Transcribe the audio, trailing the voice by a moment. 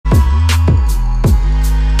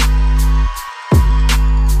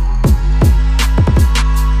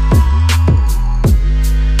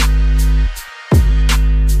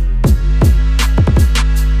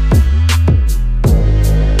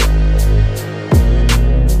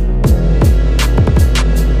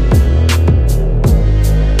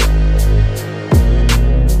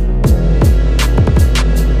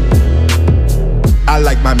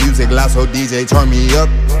loud, so DJ turn me up.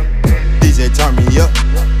 DJ turn me up.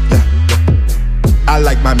 Yeah. I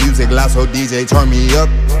like my music loud, so DJ turn me up.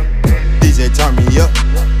 DJ turn me up.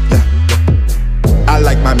 Yeah. I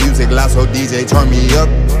like my music loud, so DJ turn me up.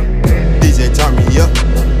 DJ turn me up.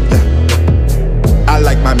 Yeah. I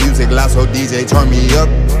like my music loud, so DJ turn me up.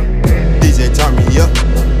 DJ turn me up.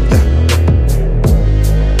 Yeah.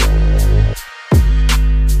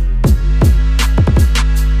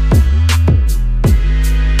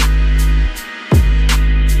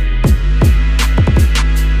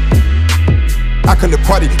 I come to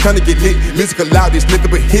party, come to get lit. Music loud, it's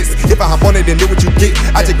nothing but hits. If I hop on it, then know what you get.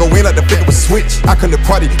 I just go in like the flick of a switch. I come to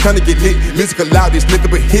party, come to get lit. Music loud, it's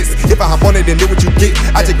nothing but hits. If I hop on it, then know what you get.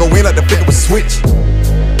 I just go in like the flick of a switch.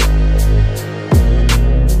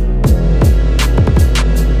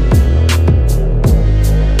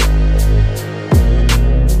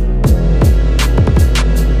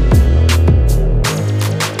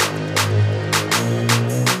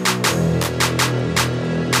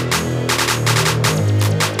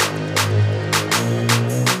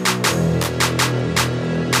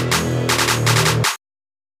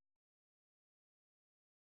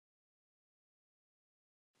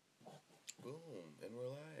 Boom, and we're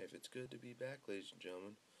live. It's good to be back, ladies and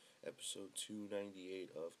gentlemen. Episode 298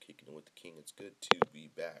 of Kicking It with the King. It's good to be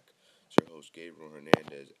back. It's your host, Gabriel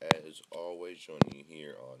Hernandez, as always, joining you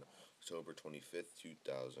here on October 25th,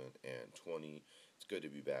 2020. It's good to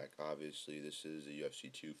be back. Obviously, this is the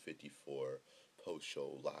UFC 254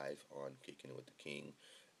 post-show live on Kicking It with the King.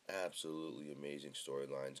 Absolutely amazing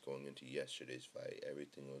storylines going into yesterday's fight.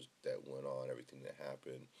 Everything that went on, everything that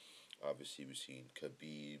happened. Obviously, we've seen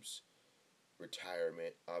Khabib's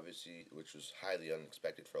retirement, obviously, which was highly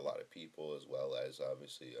unexpected for a lot of people, as well as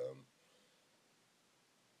obviously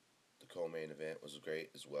the co-main event was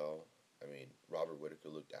great as well. I mean, Robert Whittaker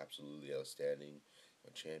looked absolutely outstanding.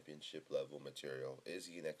 Championship level material. Is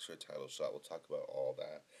he an extra title shot? We'll talk about all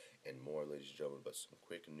that and more, ladies and gentlemen. But some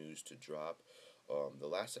quick news to drop. The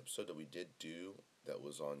last episode that we did do that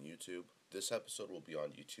was on YouTube, this episode will be on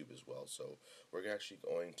YouTube as well. So we're actually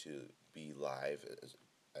going to be live,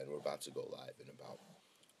 and we're about to go live in about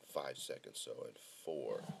 5 seconds. So in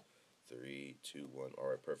 4, 3, 2, 1. All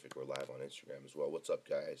right, perfect. We're live on Instagram as well. What's up,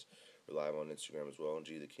 guys? We're live on Instagram as well.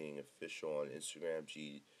 G the King official on Instagram.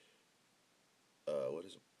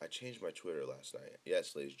 I changed my Twitter last night.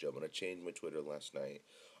 Yes, ladies and gentlemen, I changed my Twitter last night.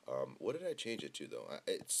 What did I change it to, though?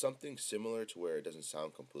 It's something similar to where it doesn't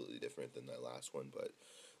sound completely different than that last one, but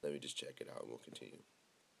let me just check it out and we'll continue.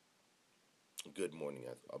 Good morning,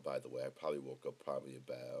 by the way. I probably woke up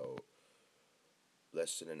about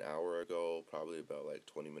less than an hour ago, probably about like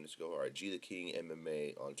 20 minutes ago. All right, G the King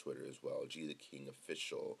MMA on Twitter as well. G the King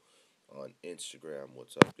official on Instagram.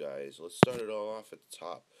 What's up, guys? Let's start it all off at the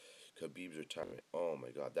top. Khabib's retirement. Oh my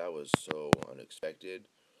God, that was so unexpected.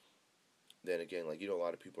 Then again, like, a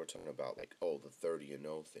lot of people are talking about, like, oh, the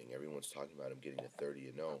 30-0 thing. Everyone's talking about him getting a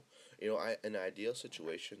 30-0. In an ideal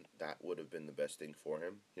situation, that would have been the best thing for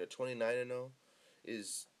him. 29-0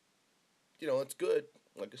 is, it's good,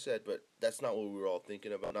 like I said, but that's not what we were all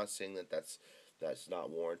thinking about. I'm not saying that that's not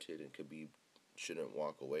warranted and Khabib shouldn't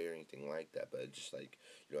walk away or anything like that, but it's just like,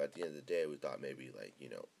 at the end of the day, we thought maybe, like,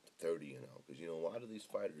 30, because, a lot of these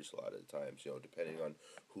fighters, a lot of the times, depending on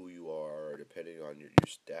who you are, or depending on your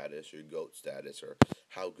status, your GOAT status, or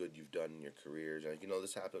how good you've done in your careers, and,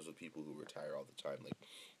 this happens with people who retire all the time, like,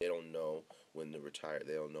 they don't know when to retire,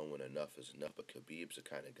 they don't know when enough is enough, but Khabib's the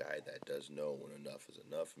kind of guy that does know when enough is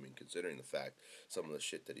enough. I mean, considering the fact, some of the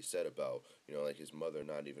shit that he said about, like his mother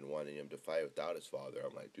not even wanting him to fight without his father,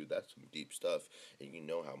 I'm like, dude, that's some deep stuff, and you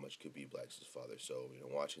know how much Khabib likes his father, so,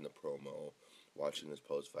 watching the promo, watching this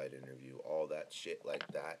post-fight interview, all that shit like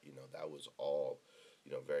that, that was all,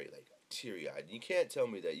 very, like, teary-eyed. You can't tell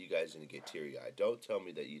me that you guys didn't get teary-eyed. Don't tell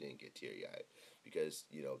me that you didn't get teary-eyed, because,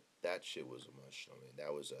 that shit was emotional, man.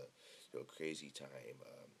 That was a, crazy time.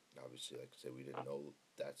 Obviously, like I said, we didn't know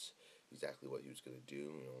that's exactly what he was going to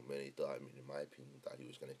do. Many thought, in my opinion, thought he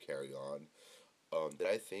was going to carry on. Did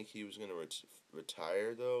I think he was going to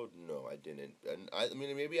retire, though? No, I didn't. And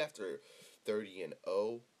maybe after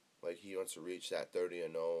 30-0, like, he wants to reach that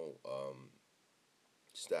 30-0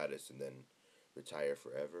 status and then retire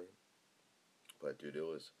forever. But, dude, it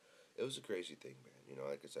was a crazy thing, man.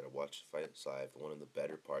 Like I said, I watched the fight live. One of the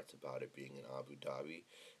better parts about it being in Abu Dhabi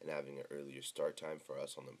and having an earlier start time for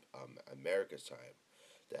us on the America's time,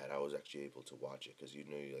 that I was actually able to watch it, because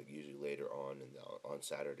like, usually later on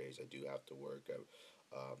Saturdays I do have to work and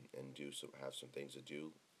have some things to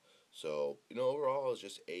do. So, overall, I was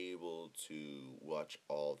just able to watch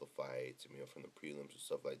all the fights, from the prelims and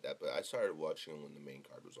stuff like that. But I started watching them when the main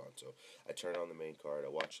card was on. So I turned on the main card, I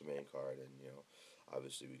watched the main card, and,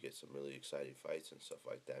 obviously we get some really exciting fights and stuff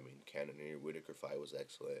like that. Cannonier Whitaker fight was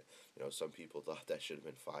excellent. Some people thought that should have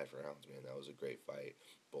been 5 rounds, man. That was a great fight.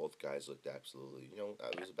 Both guys looked absolutely, it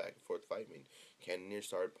was a back and forth fight. Cannonier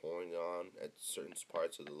started pouring on at certain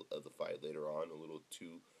parts of the fight later on, a little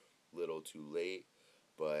too late.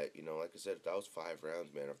 But, like I said, that was 5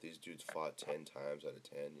 rounds, man. If these dudes fought 10 times out of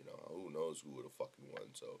 10, who knows who would have fucking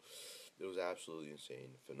won. So it was absolutely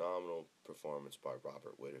insane. Phenomenal performance by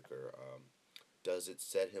Robert Whitaker. Does it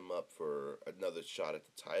set him up for another shot at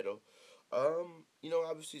the title?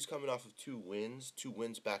 Obviously he's coming off of two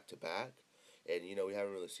wins back to back. And, we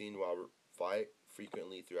haven't really seen Robert fight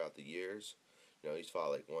frequently throughout the years. He's fought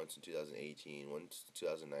like once in 2018, once in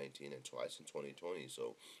 2019, and twice in 2020.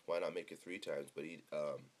 So why not make it 3 times? But he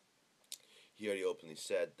already openly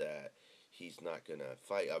said that he's not gonna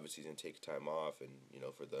fight. Obviously, he's gonna take time off, and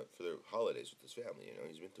for the holidays with his family.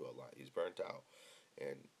 He's been through a lot. He's burnt out,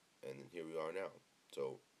 and here we are now.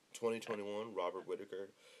 So 2021, Robert Whitaker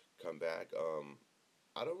come back.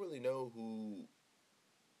 I don't really know who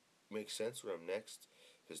makes sense for him next.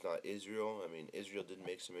 If it's not Israel, Israel did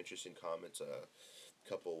make some interesting comments.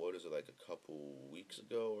 Like a couple weeks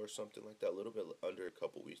ago or something like that, a little bit under a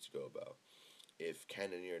couple weeks ago, about if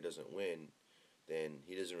Cannonier doesn't win, then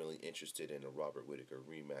he doesn't really interested in a Robert Whitaker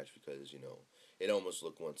rematch because it almost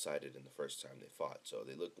looked one sided in the first time they fought. So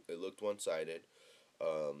it looked one sided.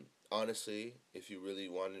 Honestly, if you really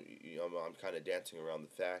want, I'm kind of dancing around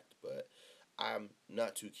the fact, but I'm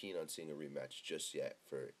not too keen on seeing a rematch just yet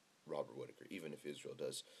for Robert Whitaker, even if Israel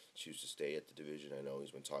does choose to stay at the division. I know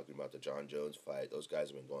he's been talking about the John Jones fight. Those guys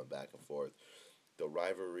have been going back and forth. The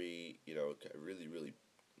rivalry, really, really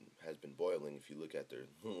has been boiling. If you look at their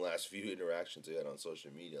last few interactions they had on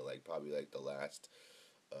social media, like probably like the last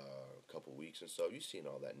couple weeks and so, you've seen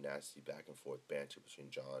all that nasty back and forth banter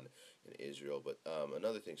between John and Israel. But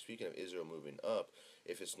another thing, speaking of Israel moving up,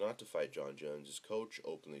 if it's not to fight John Jones, his coach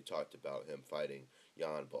openly talked about him fighting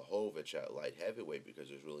Jan Blachowicz at light heavyweight because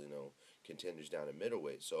there's really no contenders down in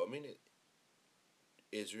middleweight. So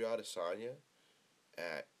Israel Adesanya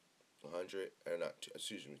at 100 or not,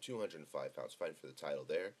 excuse me, 205 pounds, fighting for the title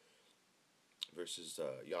there versus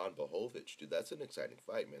Jan Blachowicz. Dude, that's an exciting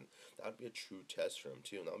fight, man. That'd be a true test for him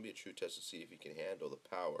too, and that'll be a true test to see if he can handle the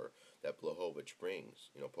power that Blachowicz brings.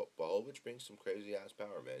 Blachowicz brings some crazy ass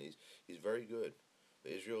power, man. He's very good.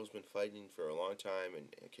 But Israel's been fighting for a long time and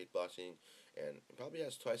kickboxing, and probably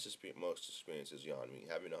has twice as most experience as Jan.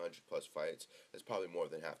 Having 100+ fights, that's probably more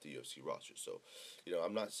than half the UFC roster. So,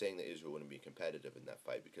 I'm not saying that Israel wouldn't be competitive in that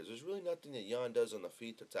fight because there's really nothing that Jan does on the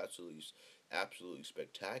feet that's absolutely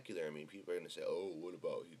spectacular. People are gonna say, "Oh, what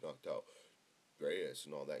about he knocked out Reyes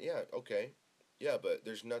and all that?" Yeah, okay, yeah, but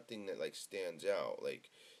there's nothing that like stands out. Like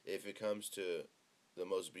if it comes to the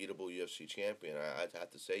most beatable UFC champion, I'd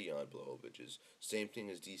have to say Jan Blachowicz is same thing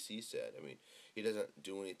as DC said. He doesn't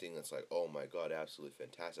do anything that's like, oh my god, absolutely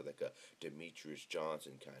fantastic, like a Demetrius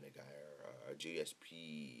Johnson kind of guy or a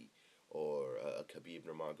GSP or a Khabib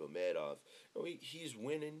Nurmagomedov. He's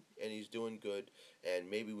winning and he's doing good, and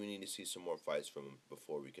maybe we need to see some more fights from him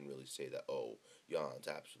before we can really say that, oh, Jan's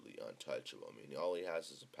absolutely untouchable. All he has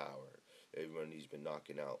is a power. Everyone he's been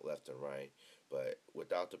knocking out left and right. But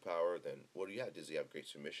without the power, then what do you have? Does he have great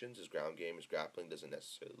submissions? His ground game, his grappling doesn't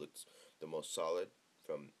necessarily look the most solid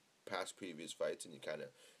from past previous fights, and you kind of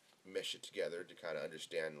mesh it together to kind of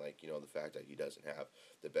understand, the fact that he doesn't have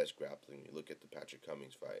the best grappling. You look at the Patrick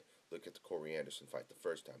Cummings fight, look at the Corey Anderson fight the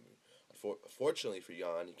first time. Fortunately for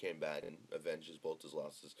Jan, he came back and avenges both his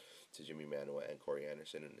losses to Jimmy Manuwa and Corey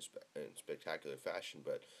Anderson in spectacular fashion.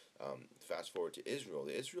 But fast forward to Israel.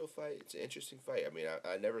 The Israel fight, it's an interesting fight.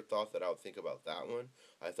 I never thought that I would think about that one.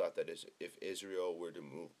 I thought that if Israel were to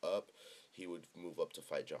move up, he would move up to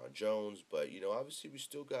fight John Jones. But, obviously we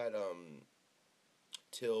still got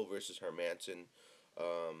Till versus Hermansson,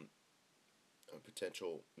 a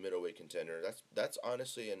potential middleweight contender. That's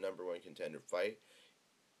honestly a number one contender fight,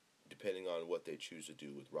 depending on what they choose to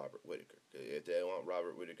do with Robert Whitaker. If they want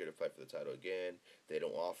Robert Whitaker to fight for the title again, they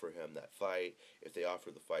don't offer him that fight. If they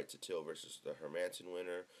offer the fight to Till versus the Hermansson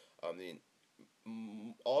winner,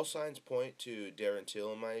 all signs point to Darren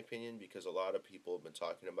Till, in my opinion, because a lot of people have been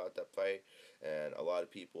talking about that fight, and a lot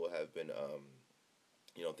of people have been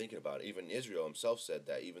thinking about it. Even Israel himself said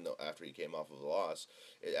that, even though after he came off of a loss,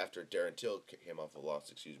 after Darren Till came off of a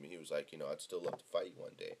loss, he was like, I'd still love to fight you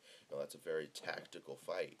one day. That's a very tactical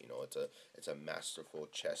fight. It's a masterful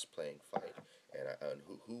chess playing fight, And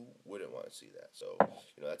who wouldn't want to see that? So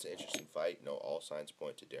that's an interesting fight. All signs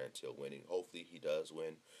point to Darren Till winning. Hopefully he does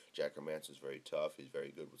win. Jack Hermansson's very tough. He's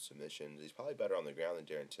very good with submissions. He's probably better on the ground than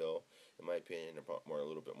Darren Till, in my opinion. A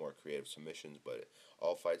little bit more creative submissions, but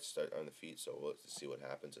all fights start on the feet. So we'll see what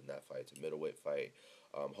happens in that fight. It's a middleweight fight.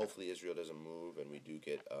 Hopefully Israel doesn't move and we do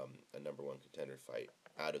get a number one contender fight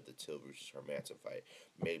out of the Till versus Hermansson fight.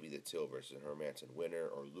 Maybe the Till versus Hermansson winner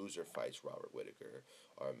or loser fights Robert Whitaker.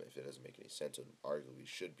 If it doesn't make any sense, it arguably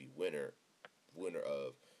should be winner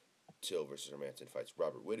of Till versus Hermansson fights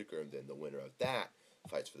Robert Whitaker, and then the winner of that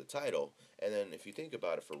fights for the title. And then if you think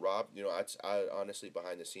about it, for Rob, I honestly,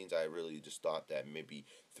 behind the scenes, I really just thought that maybe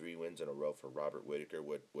 3 wins in a row for Robert Whitaker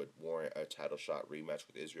would warrant a title shot rematch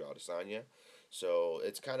with Israel Adesanya. So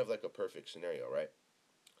it's kind of like a perfect scenario, right?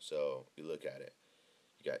 So you look at it.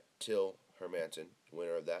 You got Till Hermansson,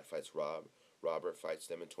 winner of that fights Rob. Robert fights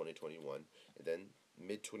them in 2021, and then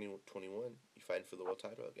mid-2021, you fight for the world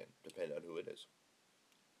title again, depending on who it is.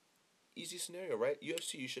 Easy scenario, right?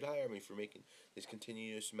 UFC, you should hire me for making this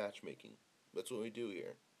continuous matchmaking. That's what we do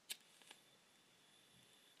here.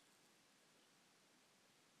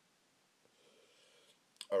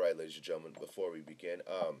 All right, ladies and gentlemen, before we begin,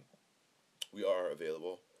 we are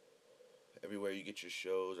available everywhere you get your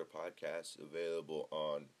shows or podcasts, available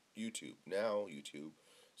on YouTube. Now, YouTube,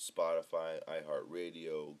 Spotify,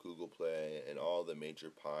 iHeartRadio, Google Play, and all the major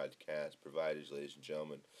podcast providers, ladies and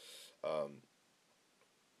gentlemen.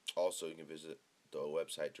 Also, you can visit the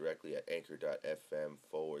website directly at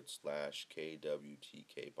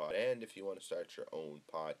anchor.fm/KWTK pod. And if you want to start your own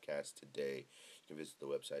podcast today, you can visit the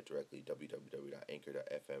website directly,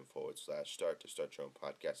 www.anchor.fm/start to start your own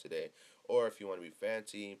podcast today. Or if you want to be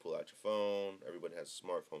fancy, pull out your phone. Everybody has a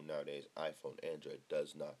smartphone nowadays. iPhone, Android,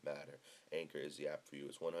 does not matter. Anchor is the app for you.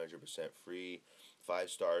 It's 100% free. 5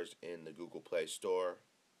 stars in the Google Play Store.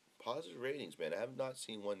 Positive ratings, man. I have not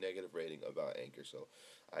seen one negative rating about Anchor, so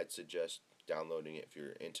I'd suggest downloading it if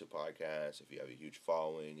you're into podcasts, if you have a huge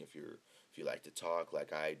following, if you like to talk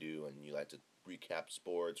like I do, and you like to recap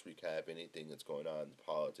sports, recap anything that's going on,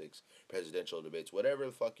 politics, presidential debates, whatever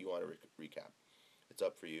the fuck you want to recap. It's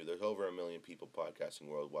up for you. There's over 1 million people podcasting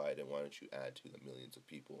worldwide, and why don't you add to the millions of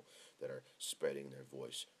people that are spreading their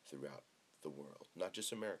voice throughout the world? Not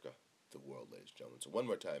just America, the world, ladies and gentlemen. So one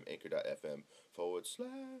more time,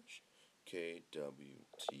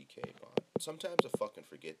 anchor.fm/KWTK pod. Sometimes I fucking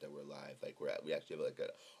forget that we're live. Like we actually have like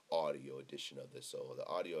an audio edition of this, so the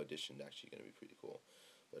audio edition is actually gonna be pretty cool.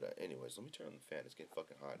 But anyways, let me turn on the fan. It's getting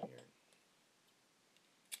fucking hot in here.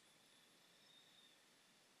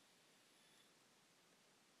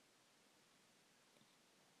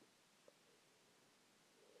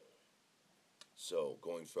 So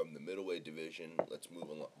going from the middleweight division, let's move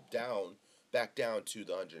back down to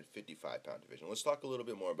the 155-pound division. Let's talk a little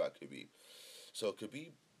bit more about Khabib. So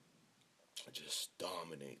Khabib just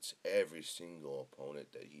dominates every single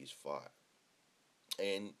opponent that he's fought.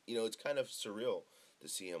 And, it's kind of surreal to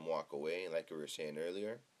see him walk away, like we were saying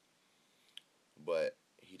earlier. But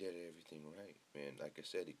he did everything right, man. Like I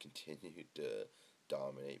said, he continued to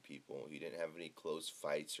dominate people. He didn't have any close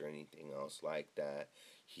fights or anything else like that.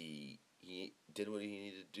 He did what he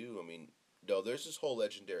needed to do. I mean, there's this whole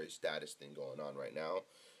legendary status thing going on right now,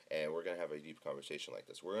 and we're going to have a deep conversation like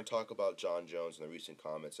this. We're going to talk about Jon Jones and the recent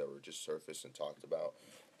comments that were just surfaced and talked about.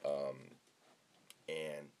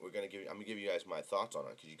 And I'm going to give you guys my thoughts on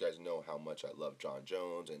it, because you guys know how much I love Jon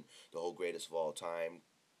Jones and the whole greatest of all time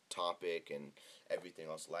topic and everything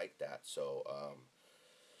else like that. So,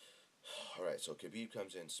 alright, so Khabib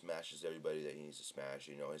comes in, smashes everybody that he needs to smash.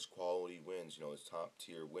 His quality wins, his top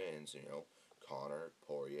tier wins, Conor,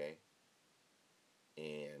 Poirier,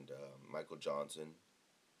 and Michael Johnson,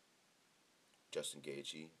 Justin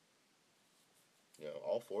Gaethje.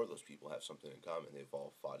 All 4 of those people have something in common. They've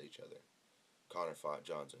all fought each other. Conor fought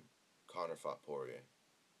Johnson. Conor fought Poirier.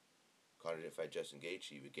 Conor didn't fight Justin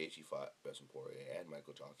Gaethje, but Gaethje fought Justin Poirier and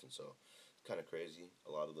Michael Johnson. So it's kind of crazy.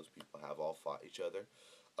 A lot of those people have all fought each other.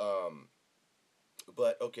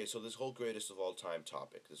 But, okay, so this whole greatest of all time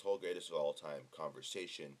topic, this whole greatest of all time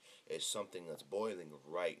conversation is something that's boiling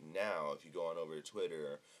right now. If you go on over to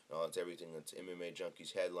Twitter, it's everything that's MMA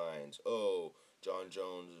Junkies headlines. Oh, Jon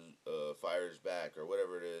Jones fires back, or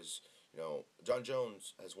whatever it is. Jon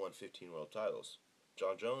Jones has won 15 world titles.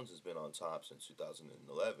 Jon Jones has been on top since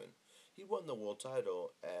 2011. He won the world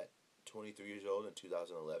title at 23 years old in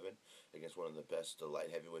 2011 against one of the best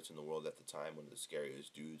light heavyweights in the world at the time, one of the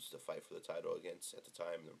scariest dudes to fight for the title against at the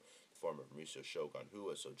time, the former Mauricio Shogun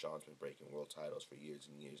Rua. So John's been breaking world titles for years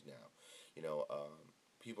and years now.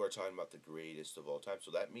 People are talking about the greatest of all time,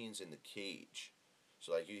 so that means in the cage.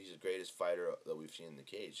 So he's the greatest fighter that we've seen in the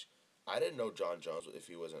cage. I didn't know John Jones if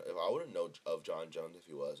he wasn't. If I wouldn't know of John Jones if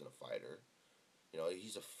he wasn't a fighter. You know,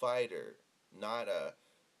 he's a fighter, not a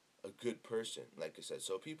good person, like I said.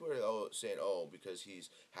 So people are saying, oh, because he's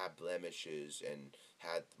had blemishes and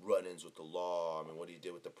had run-ins with the law. I mean, what he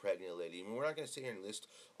did with the pregnant lady. I mean, we're not going to sit here and list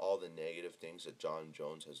all the negative things that John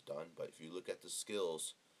Jones has done, but if you look at the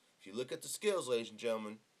skills, ladies and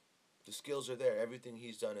gentlemen, the skills are there. Everything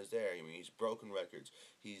he's done is there. I mean, he's broken records.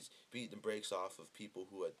 He's beaten the brakes off of people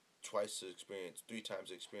who had twice the experience, three times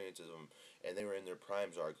the experience as him, and they were in their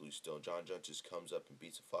primes arguably still. John Jones just comes up and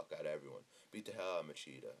beats the fuck out of everyone. Beat the hell out of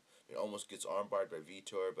Machida. I mean, almost gets armbarred by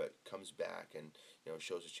Vitor, but comes back and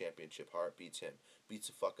shows his championship heart. Beats him. Beats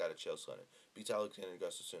the fuck out of Chael Sonnen. Beats Alexander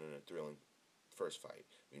Gustafsson in a thrilling first fight.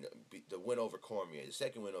 The win over Cormier, the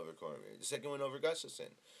second win over Cormier, the second win over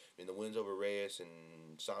Gustafsson. The wins over Reyes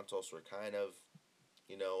and Santos were kind of,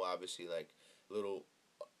 obviously like little,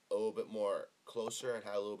 a little bit more closer and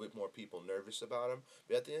had a little bit more people nervous about him.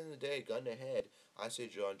 But at the end of the day, gun to head, I say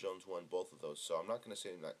John Jones won both of those. So I'm not going to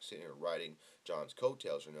say I'm not sitting here writing John's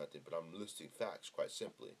coattails or nothing, but I'm listing facts quite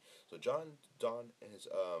simply. So Don has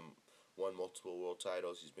won multiple world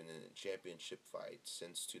titles. He's been in championship fights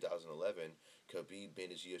since 2011. Khabib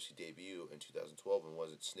made his UFC debut in 2012 and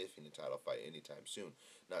wasn't sniffing the title fight anytime soon.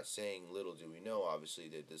 Not saying little do we know, obviously,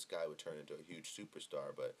 that this guy would turn into a huge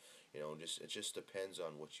superstar, but it just depends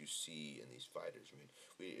on what you see in these fighters. I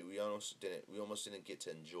mean, we almost didn't get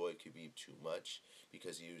to enjoy Khabib too much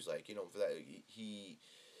because he was like, for that he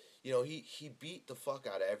beat the fuck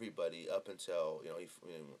out of everybody up until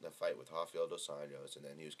the fight with Rafael dos Anjos, and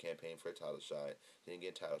then he was campaigning for a title shot. Didn't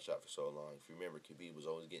get a title shot for so long. If you remember, Khabib was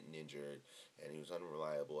always getting injured, and he was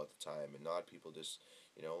unreliable at the time. And a lot of people just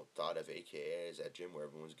thought of AKA as that gym where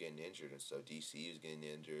everyone was getting injured, and so DC was getting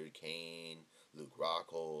injured, Kane, Luke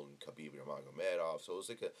Rockhold, and Khabib Nurmagomedov. So it was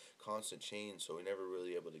like a constant chain. So we never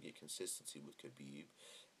really able to get consistency with Khabib.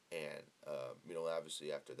 And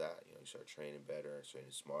obviously after that, you start training better,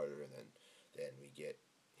 training smarter, and then we get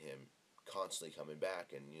him constantly coming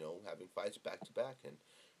back and having fights back to back. And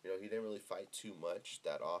he didn't really fight too much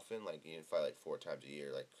that often. Like he didn't fight like 4 times a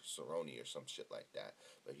year, like Cerrone or some shit like that.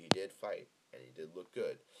 But he did fight, and he did look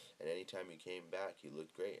good. And anytime he came back, he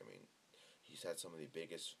looked great. I mean, he's had some of the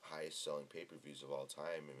biggest, highest selling pay-per-views of all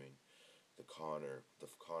time. I mean, the Conor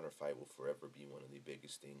fight will forever be one of the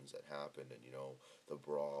biggest things that happened, and the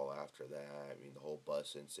brawl after that. I mean, the whole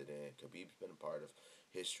bus incident. Khabib's been a part of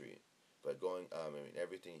history, but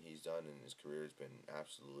everything he's done in his career has been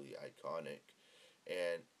absolutely iconic.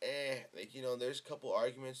 And there's a couple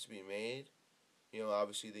arguments to be made.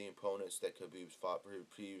 Obviously the opponents that Khabib's fought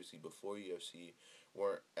previously before UFC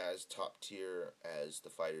weren't as top tier as the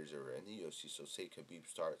fighters that were in the UFC. So say Khabib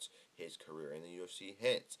starts his career in the UFC.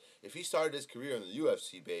 Hence, if he started his career in the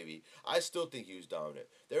UFC, baby, I still think he was dominant.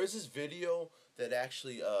 There was this video that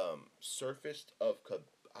actually surfaced of Khabib.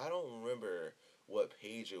 I don't remember what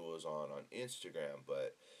page it was on Instagram,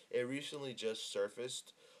 but it recently just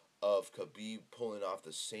surfaced of Khabib pulling off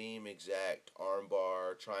the same exact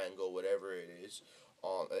armbar, triangle, whatever it is,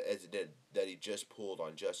 as it did that he just pulled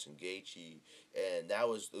on Justin Gaethje, and that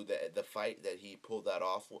was the fight that he pulled that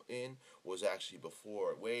off in was actually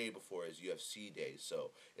way before his UFC days.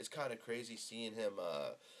 So it's kind of crazy seeing him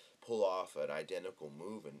pull off an identical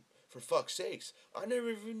move. And for fuck's sakes, I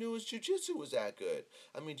never even knew his jiu-jitsu was that good.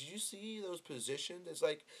 I mean, did you see those positions? It's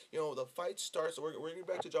like, the fight starts. We're going to get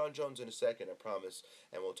back to John Jones in a second, I promise,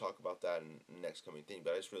 and we'll talk about that in the next coming thing,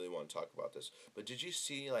 but I just really want to talk about this. But did you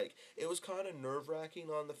see, like, it was kind of nerve-wracking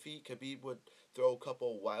on the feet. Khabib would throw a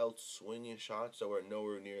couple wild swinging shots that were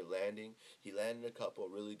nowhere near landing. He landed a couple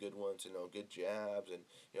really good ones, good jabs, and,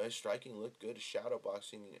 his striking looked good. His shadow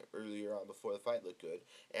boxing earlier on before the fight looked good,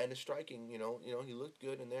 and his striking, he looked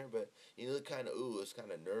good in there, but he looked kind of, it was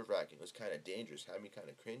kind of nerve-wracking. It was kind of dangerous. Had me kind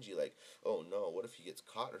of cringy, like, oh no, what if he gets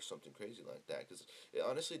caught or something crazy like that? Because it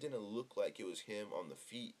honestly didn't look like it was him on the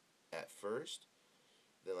feet at first.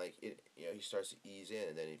 Then, like, he starts to ease in,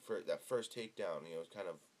 and then that first takedown, it was kind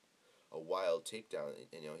of a wild takedown,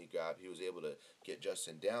 and he was able to get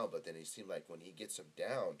Justin down, but then it seemed like when he gets him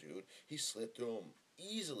down, dude, he slid through him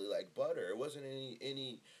easily like butter. It wasn't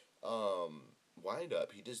any wind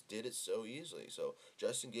up. He just did it so easily. So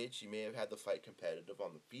Justin Gaethje may have had the fight competitive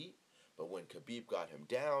on the feet, but when Khabib got him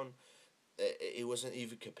down, it wasn't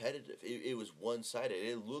even competitive. It was one sided.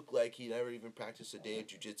 It looked like he never even practiced a day of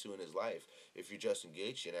jiu-jitsu in his life. If you're Justin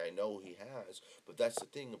Gaethje, and I know he has, but that's the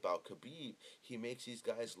thing about Khabib. He makes these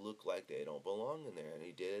guys look like they don't belong in there, and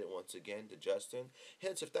he did it once again to Justin.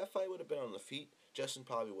 Hence, if that fight would have been on the feet, Justin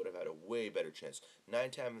probably would have had a way better chance. 9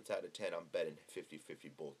 times out of 10, I'm betting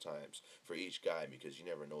 50-50 both times for each guy because you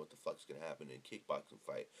never know what the fuck's going to happen in a kickboxing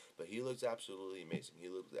fight. But he looks absolutely amazing. He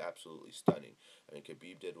looks absolutely stunning. I mean,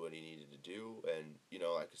 Khabib did what he needed to do, and, you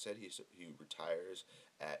know, like I said, he retires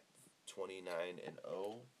at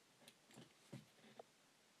 29-0.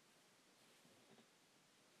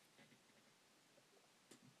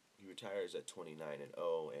 He retires at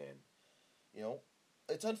 29-0, and, you know,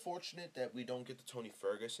 it's unfortunate that we don't get the Tony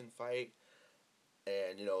Ferguson fight.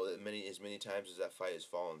 And, you know, as many times as that fight has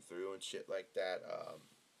fallen through and shit like that,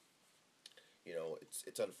 you know,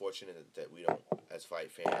 it's unfortunate that we don't, as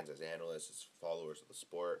fight fans, as analysts, as followers of the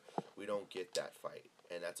sport, we don't get that fight.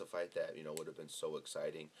 And that's a fight that, you know, would have been so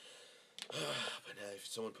exciting. But if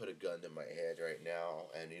someone put a gun in my head right now,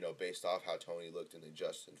 and, you know, based off how Tony looked in the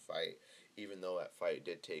Justin fight, even though that fight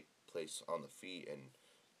did take place on the feet and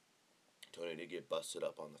Tony did get busted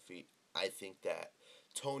up on the feet, I think that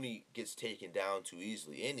Tony gets taken down too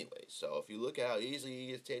easily anyway. So if you look at how easily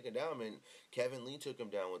he gets taken down, I mean, Kevin Lee took him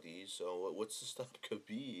down with ease. So what's to stop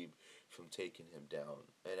Khabib from taking him down?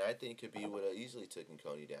 And I think Khabib would have easily taken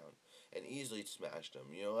Tony down and easily smashed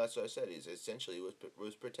him. You know, that's what I said. He's essentially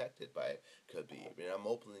was protected by Khabib, and I'm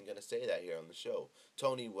openly gonna say that here on the show.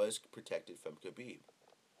 Tony was protected from Khabib.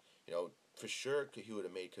 You know, for sure he would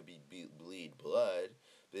have made Khabib bleed blood,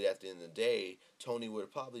 but at the end of the day, Tony would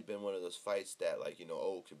have probably been one of those fights that, like, you know,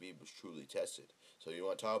 oh, Khabib was truly tested. So you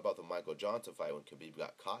want to talk about the Michael Johnson fight when Khabib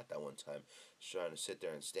got caught that one time, trying to sit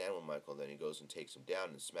there and stand with Michael, then he goes and takes him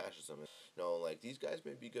down and smashes him. You know, like, these guys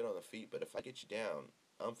may be good on the feet, but if I get you down,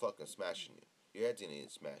 I'm fucking smashing you. Your head's gonna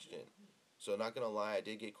get smashed in. So not gonna lie, I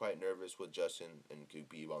did get quite nervous with Justin and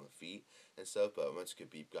Khabib on the feet and stuff, but once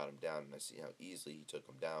Khabib got him down, and I see how easily he took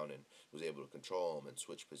him down and was able to control him and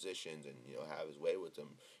switch positions and, you know, have his way with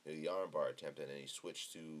him. You know, the armbar attempt, and then he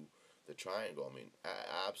switched to the triangle. I mean,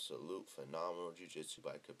 absolute phenomenal jiu-jitsu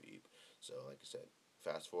by Khabib. So like I said,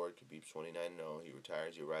 fast forward, Khabib's 29-0. He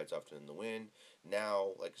retires. He rides off to the win.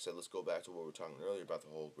 Now, like I said, let's go back to what we were talking earlier about the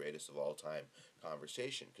whole greatest of all time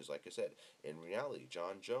conversation. Because, like I said, in reality,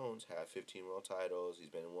 Jon Jones had 15 world titles. He's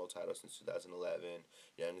been in world titles since 2011.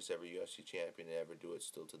 Youngest ever UFC champion to ever do it,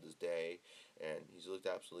 still to this day. And he's looked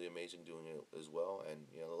absolutely amazing doing it as well. And,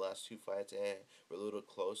 you know, the last two fights were a little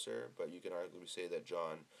closer, but you can arguably say that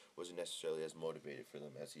Jon wasn't necessarily as motivated for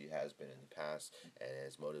them as he has been in the past, and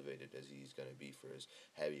as motivated as he's going to be for his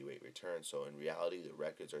heavyweight return. So in reality, the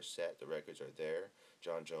records are set. The records are there.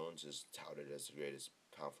 Jon Jones is touted as the greatest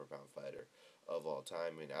pound-for-pound fighter of all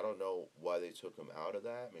time. I mean, I don't know why they took him out of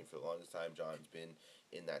that. I mean, for the longest time, Jon's been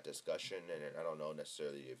in that discussion, and I don't know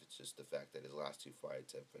necessarily if it's just the fact that his last two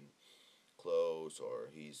fights have been close, or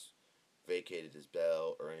he's vacated his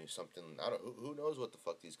belt, or something. I don't. Who knows what the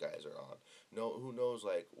fuck these guys are on? No, who knows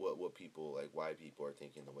like what people, like, why people are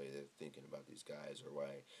thinking the way they're thinking about these guys, or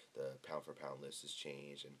why the pound for pound list has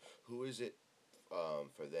changed, and who is it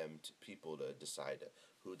for them to people to decide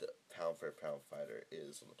who the pound for pound fighter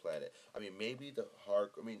is on the planet? I mean, maybe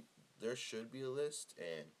I mean, there should be a list,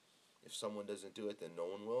 and if someone doesn't do it, then no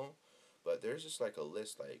one will. But there's just like a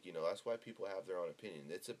list, like, you know, that's why people have their own opinion.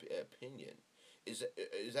 It's an opinion. Is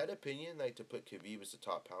that opinion, like, to put Khabib as the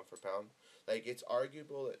top pound for pound? Like, it's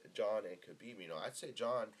arguable that Jon and Khabib, you know, I'd say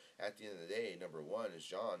Jon, at the end of the day, number one is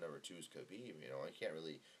Jon, number two is Khabib. You know, I can't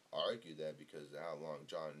really argue that because of how long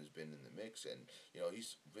Jon has been in the mix, and, you know,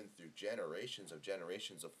 he's been through generations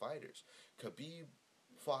of fighters. Khabib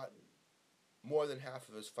fought more than half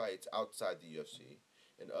of his fights outside the UFC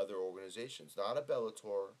in other organizations. Not a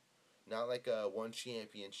Bellator, not like a one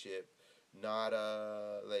championship, not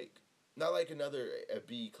like another a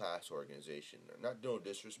B class organization. Not no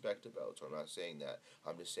disrespect to Bellator. I'm not saying that.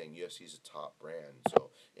 I'm just saying UFC is a top brand. So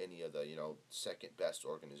any of the, you know, second best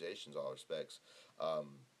organizations, all respects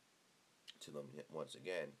to them once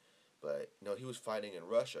again. But, you know, he was fighting in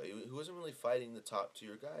Russia. He wasn't really fighting the top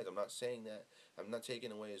tier guys. I'm not saying that. I'm not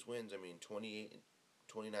taking away his wins. I mean,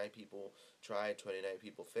 29 people tried, 29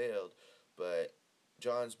 people failed. But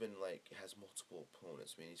Jon's been, like, has multiple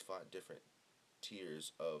opponents. I mean, he's fought different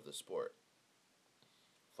tiers of the sport.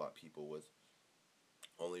 Fought people with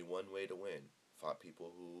only one way to win. Fought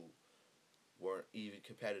people who weren't even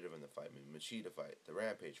competitive in the fight. I mean, Machida fight, the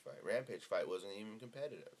Rampage fight. Rampage fight wasn't even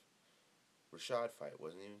competitive. Rashad fight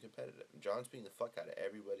wasn't even competitive. John's beating the fuck out of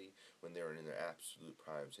everybody when they were in their absolute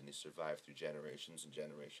primes, and he survived through generations and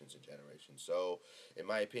generations and generations. So, in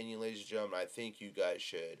my opinion, ladies and gentlemen, I think you guys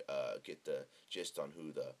should get the gist on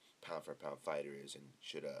who the pound for pound fighter is, and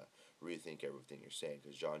should rethink everything you're saying,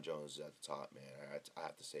 because John Jones is at the top, man. I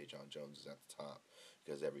have to say John Jones is at the top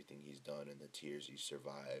because everything he's done and the tears he's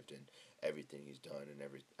survived and everything he's done and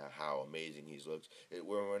how amazing he's looked.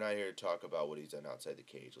 We're not here to talk about what he's done outside the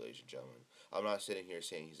cage, ladies and gentlemen. I'm not sitting here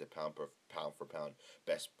saying he's a pound for pound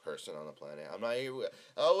best person on the planet. I'm not here.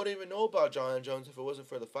 I wouldn't even know about John Jones if it wasn't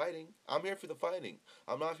for the fighting. I'm here for the fighting.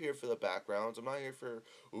 I'm not here for the backgrounds. I'm not here for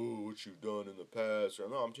what you've done in the past. Or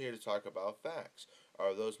no, I'm here to talk about facts.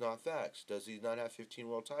 Are those not facts? Does he not have 15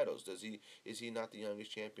 world titles? Is he not the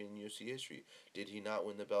youngest champion in UFC history? Did he not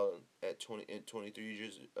win the belt at 23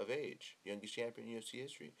 years of age? Youngest champion in UFC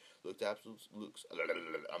history. Looks.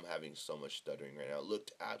 I'm having so much stuttering right now.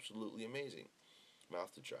 Looked absolutely amazing.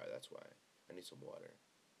 Mouth to dry. That's why. I need some water.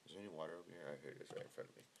 Is there any water over here? Here it is, right in front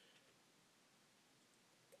of me.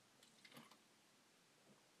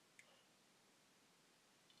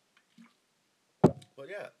 But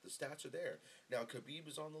yeah, the stats are there. Now Khabib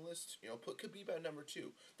is on the list. Put Khabib at number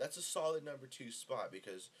 2. That's a solid number 2 spot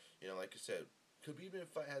because like I said, Khabib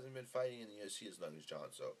hasn't been fighting in the UFC as long as John.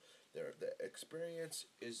 So the experience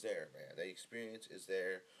is there, man. The experience is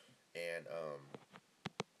there, and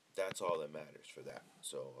that's all that matters for that.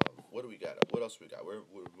 So what do we got? What else we got? We're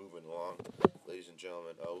moving along, ladies and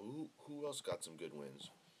gentlemen. Who else got some good wins?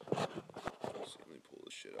 Let's see, let me pull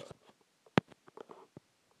this shit up.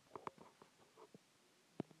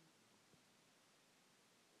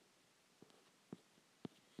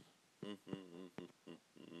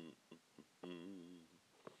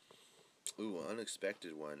 Ooh,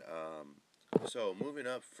 unexpected one. So moving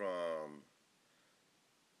up from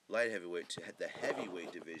light heavyweight to the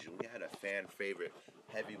heavyweight division, we had a fan favorite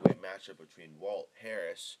heavyweight matchup between Walt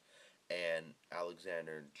Harris and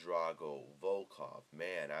Alexander Drago Volkov.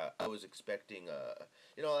 Man, I was expecting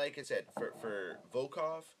like I said, for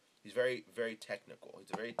Volkov, he's very, very technical.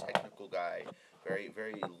 He's a very technical guy. Very,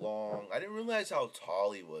 very long. I didn't realize how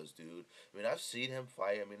tall he was, dude. I mean, I've seen him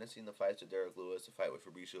fight. I mean, I've seen the fights with Derek Lewis, the fight with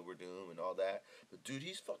Fabricio Werdum and all that. But, dude,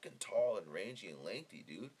 he's fucking tall and rangy and lengthy,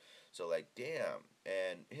 dude. So, like, damn.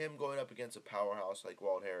 And him going up against a powerhouse like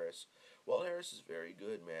Walt Harris. Walt Harris is very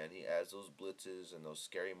good, man. He has those blitzes and those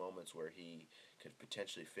scary moments where he could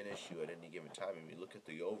potentially finish you at any given time. I mean, look at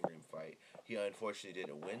the Overeem fight. He unfortunately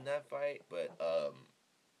didn't win that fight, but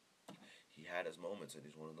he had his moments, and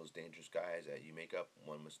he's one of those dangerous guys that you make up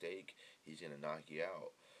one mistake, he's going to knock you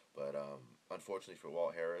out. But unfortunately for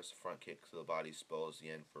Walt Harris, front kick to the body spells the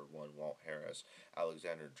end for one Walt Harris.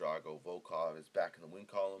 Alexander Drago Volkov is back in the win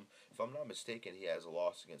column. If I'm not mistaken, he has a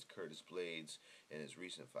loss against Curtis Blades in his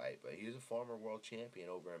recent fight. But he's a former world champion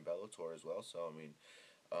over in Bellator as well. So, I mean,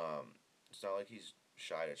 it's not like he's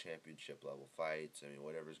shy of championship level fights. I mean,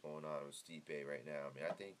 whatever's going on with Stipe right now. I mean,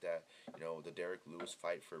 I think that, the Derek Lewis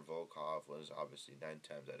fight for Volkov was obviously 9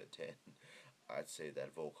 times out of 10. I'd say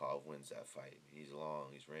that Volkov wins that fight. I mean, he's long,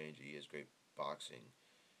 he's rangy, he has great boxing,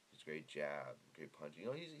 he's great jab, great punch.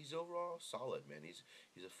 He's overall solid, man. He's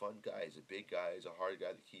a fun guy. He's a big guy. He's a hard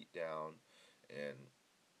guy to keep down, and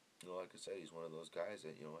like I said, he's one of those guys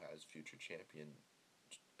that has future champion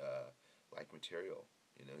like material.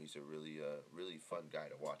 He's a really fun guy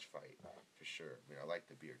to watch fight for sure. I mean, I like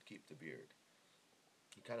the beard. Keep the beard.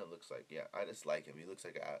 He kind of looks like, yeah, I just like him. He looks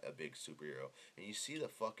like a big superhero. And you see the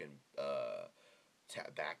fucking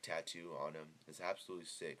back tattoo on him. It's absolutely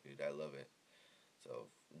sick, dude. I love it. So,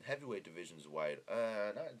 heavyweight division's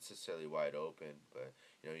not necessarily wide open, but,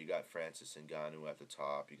 you got Francis Ngannou at the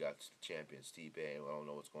top. You got champion Stipe. I don't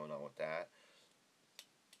know what's going on with that.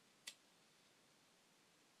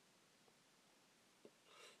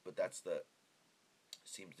 But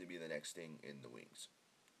seems to be the next thing in the wings.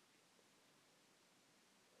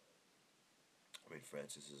 I mean,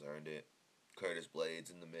 Francis has earned it. Curtis Blades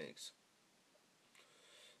in the mix.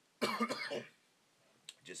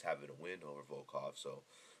 Just having a win over Volkov, so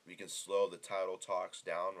we can slow the title talks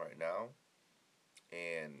down right now,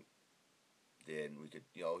 and then we could,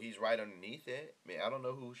 he's right underneath it. I mean, I don't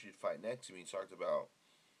know who should fight next. I mean, he talked about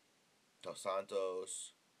Dos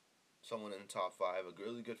Santos, someone in the top 5, a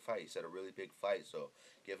really good fight. He said a really big fight, so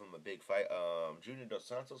give him a big fight. Junior Dos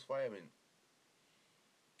Santos fight, I mean,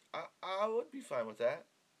 I would be fine with that.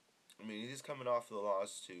 I mean, he's coming off the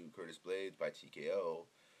loss to Curtis Blades by TKO.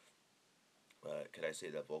 Could I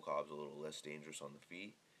say that Volkov's a little less dangerous on the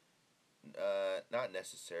feet? Not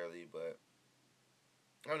necessarily, but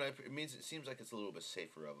I don't know. It seems like it's a little bit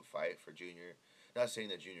safer of a fight for Junior. Not saying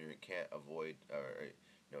that Junior can't avoid or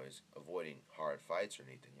he's avoiding hard fights or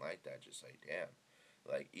anything like that. Just like damn,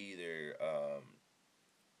 like either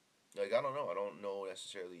like I don't know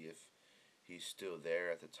necessarily if he's still there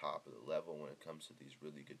at the top of the level when it comes to these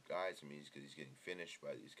really good guys. I mean, because he's getting finished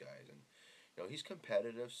by these guys, and he's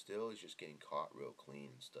competitive still. He's just getting caught real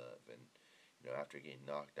clean and stuff, and after getting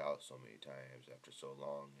knocked out so many times after so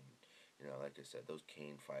long, and like I said, those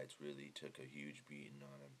Kane fights really took a huge beating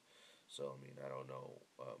on him. So I mean, I don't know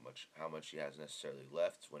how much he has necessarily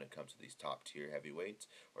left when it comes to these top tier heavyweights,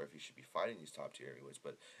 or if he should be fighting these top tier heavyweights.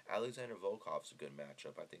 But Alexander Volkov's a good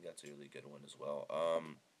matchup. I think that's a really good one as well.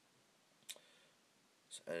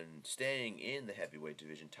 And staying in the heavyweight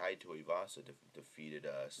division, Taito Tuivasa defeated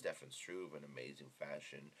Stefan Struve in amazing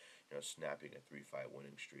fashion. Snapping a 3-fight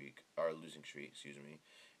winning streak or losing streak, excuse me.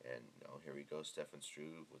 And here we go, Stefan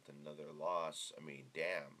Struve with another loss. I mean,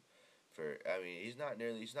 damn. He's not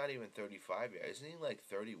even 35 yet. Isn't he like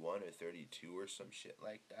 31 or 32 or some shit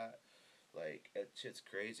like that? Like that shit's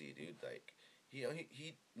crazy, dude. Like he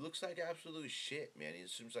looks like absolute shit, man. He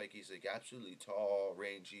seems like he's like absolutely tall,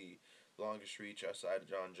 rangy, longest reach outside of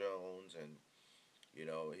John Jones, and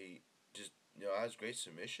he just has great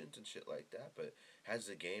submissions and shit like that. But has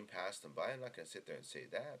the game passed him by? I'm not gonna sit there and say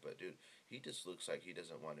that, but dude, he just looks like he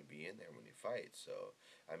doesn't want to be in there when he fights. So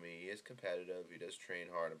I mean, he is competitive. He does train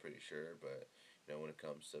hard. I'm pretty sure, but when it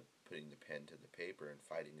comes to putting the pen to the paper and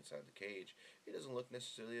fighting inside the cage, he doesn't look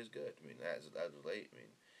necessarily as good. I mean, as of late, I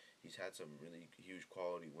mean. He's had some really huge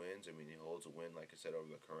quality wins. I mean, he holds a win, like I said, over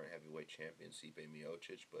the current heavyweight champion, Stipe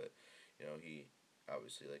Miocic, but he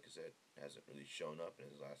obviously, like I said, hasn't really shown up in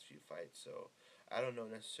his last few fights. So I don't know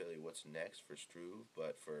necessarily what's next for Struve,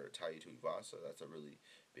 but for Taito Tuivasa, that's a really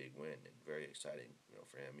big win and very exciting.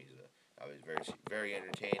 For him, I was very very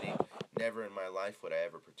entertaining. Never in my life would I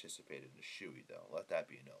ever participate in a shoey, though. Let that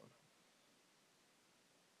be known.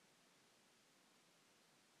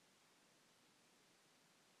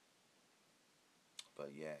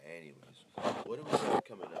 But yeah, anyways, what do we got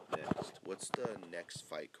coming up next? What's the next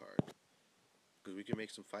fight card? Because we can make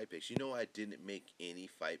some fight picks. I didn't make any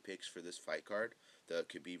fight picks for this fight card, the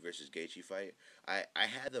Khabib versus Gaethje fight. I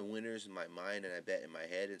had the winners in my mind and I bet in my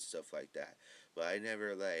head and stuff like that, but I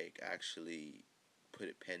never like actually put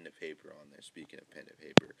it pen to paper on there. Speaking of pen to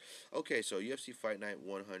paper, okay, so UFC Fight Night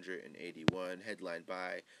 181, headlined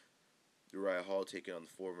by Uriah Hall taking on the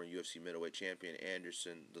former UFC middleweight champion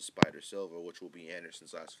Anderson the Spider Silva, which will be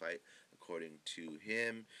Anderson's last fight, according to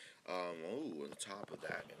him. On the top of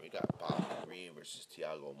that, man, we got Bobby Green versus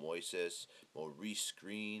Thiago Moises, Maurice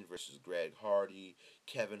Green versus Greg Hardy,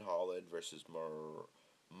 Kevin Holland versus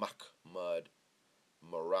Makhmud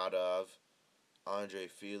Muradov, Andre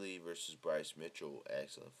Fili versus Bryce Mitchell.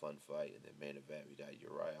 Excellent fun fight. In the main event, we got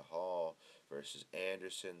Uriah Hall versus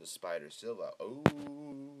Anderson the Spider Silva. Oh,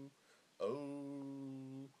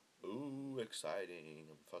 exciting.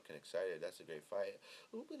 I'm fucking excited. That's a great fight.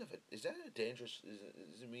 A little bit of a. Is that a dangerous.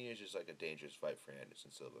 Is it me? It's just like a dangerous fight for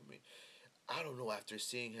Anderson Silva. I mean, I don't know. After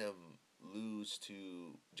seeing him lose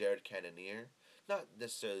to Jared Cannonier, not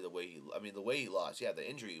necessarily the way he. I mean, the way he lost. Yeah, the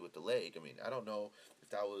injury with the leg. I mean, I don't know if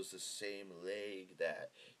that was the same leg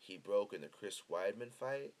that he broke in the Chris Weidman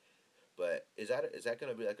fight. But is that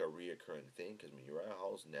gonna be like a reoccurring thing? Because I mean, Uriah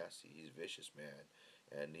Hall's nasty. He's vicious, man,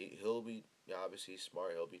 and he'll be obviously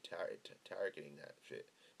smart. He'll be targeting that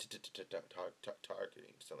shit.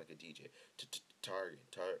 Targeting. Sound like a DJ. Targeting.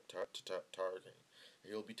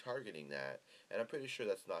 He'll be targeting that, and I'm pretty sure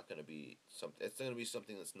that's not gonna be something. It's gonna be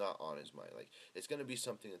something that's not on his mind. Like it's gonna be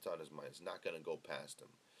something that's on his mind. It's not gonna go past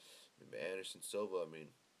him. Anderson Silva. I mean,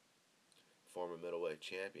 former middleweight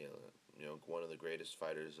champion, one of the greatest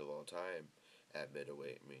fighters of all time at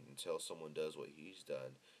middleweight. I mean, until someone does what he's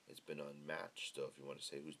done, it's been unmatched. So if you want to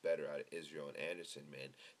say who's better out of Israel and Anderson,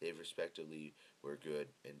 man, they respectively were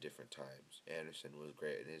good in different times. Anderson was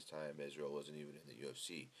great in his time. Israel wasn't even in the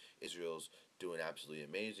UFC. Israel's doing absolutely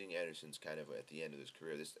amazing. Anderson's kind of at the end of his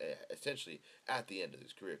career. This essentially at the end of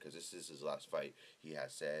his career because this is his last fight. He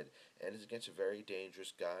has said, and it's against a very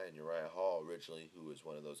dangerous guy in Uriah Hall originally, who was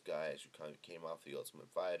one of those guys who kind of came off the Ultimate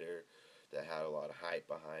Fighter, that had a lot of hype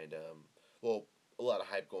behind him. Well, a lot of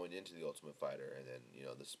hype going into the Ultimate Fighter, and then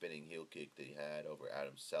the spinning heel kick that he had over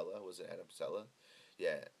Adam Sella. Was it Adam Sella?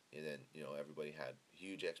 Yeah, and then everybody had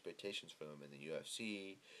huge expectations for him in the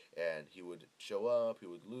UFC, and he would show up, he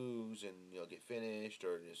would lose, and get finished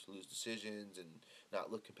or just lose decisions and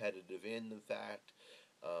not look competitive in the fact.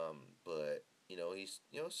 But he's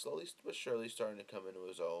slowly but surely starting to come into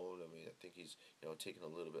his own. I mean, I think he's taking a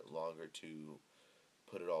little bit longer to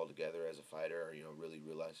put it all together as a fighter, or really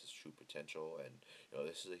realize his true potential. And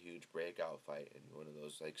this is a huge breakout fight and one of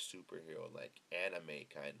those like superhero like anime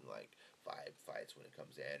kind of like vibe fights when it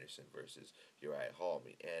comes to Anderson versus Uriah Hall. I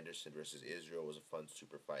mean, Anderson versus Israel was a fun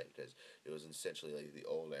super fight because it was essentially like the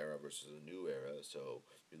old era versus the new era. So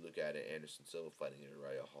you look at it, Anderson Silva fighting a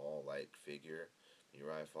Uriah Hall like figure.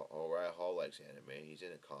 Uriah Hall likes anime. He's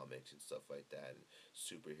into comics and stuff like that, and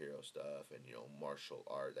superhero stuff, and martial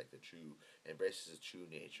art, like the true embraces the true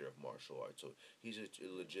nature of martial art. So he's a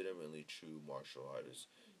legitimately true martial artist.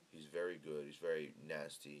 He's very good. He's very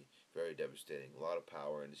nasty, very devastating. A lot of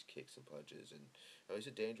power in his kicks and punches, and he's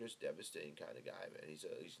a dangerous, devastating kind of guy, man. He's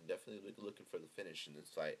definitely looking for the finish in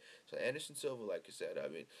this fight. So Anderson Silva, like I said, I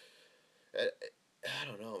mean, I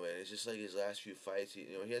don't know, man. It's just like his last few fights. He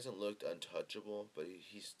hasn't looked untouchable, but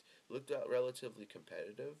he's looked out relatively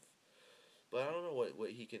competitive. But I don't know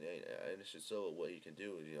what he can. Anderson Silva, what he can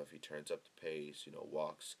do is, if he turns up the pace,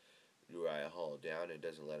 walks Uriah Hall down and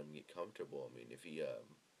doesn't let him get comfortable. I mean, if he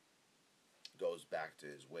goes back to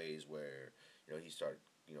his ways where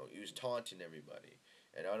he was taunting everybody,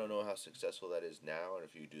 and I don't know how successful that is now, and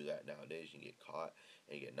if you do that nowadays, you can get caught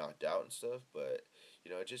and you get knocked out and stuff. But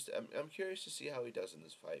I'm curious to see how he does in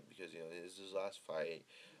this fight because this is his last fight.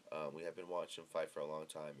 We have been watching him fight for a long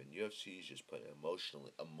time, and UFC is just putting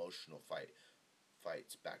emotional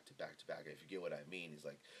fights back to back to back. If you get what I mean, is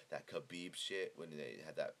like that Khabib shit when they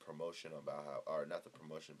had that promotion about how, or not the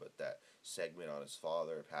promotion, but that segment on his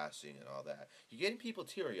father passing and all that. You're getting people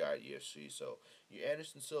teary eyed at UFC, so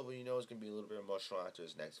Anderson Silva, is gonna be a little bit emotional after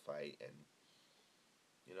his next fight, and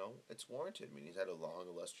it's warranted. I mean, he's had a long,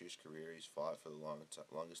 illustrious career. He's fought for the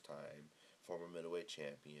longest time. Former middleweight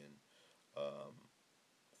champion.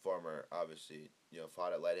 Former, obviously,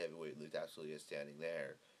 fought at light heavyweight. Looked absolutely outstanding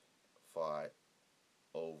there. Fought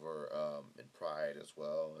over in Pride as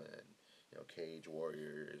well, and Cage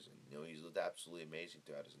Warriors, and he's looked absolutely amazing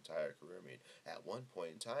throughout his entire career. I mean, at one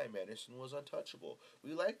point in time, Anderson was untouchable.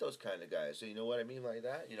 We like those kind of guys. So you know what I mean, like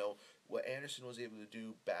that. What Anderson was able to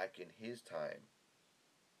do back in his time.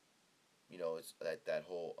 It's that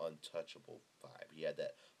whole untouchable vibe. He had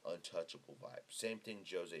that untouchable vibe. Same thing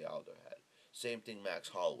Jose Aldo had. Same thing Max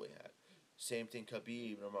Holloway had. Same thing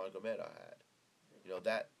Khabib Nurmagomedov had.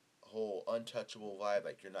 That whole untouchable vibe,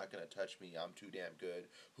 like you're not gonna touch me, I'm too damn good.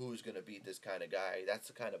 Who's gonna beat this kind of guy? That's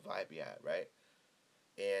the kind of vibe he had, right?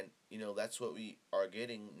 And that's what we are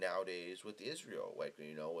getting nowadays with Israel, like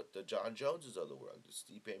with the John Joneses of the world, the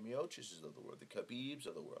Stipe Miocics of the world, the Khabibs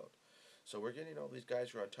of the world. So we're getting all these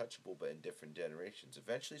guys who are untouchable, but in different generations.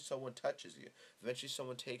 Eventually, someone touches you. Eventually,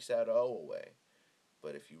 someone takes that O away.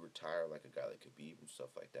 But if you retire like a guy like Khabib and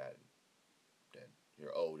stuff like that, then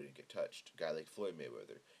your O didn't get touched. A guy like Floyd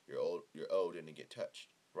Mayweather, your O didn't get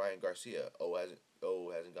touched. Ryan Garcia, O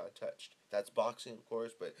hasn't got touched. That's boxing, of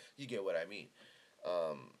course, but you get what I mean.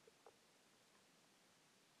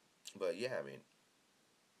 But yeah, I mean,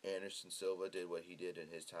 Anderson Silva did what he did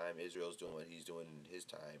in his time. Israel's doing what he's doing in his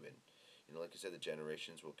time, and like I said, the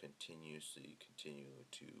generations will continue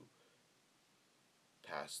to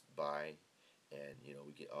pass by, and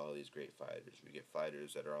we get all these great fighters. We get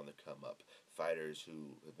fighters that are on the come up, fighters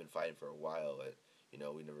who have been fighting for a while. That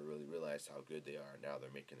we never really realized how good they are. Now they're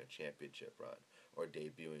making their championship run, or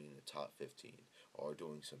debuting in the top 15, or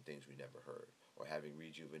doing some things we never heard, or having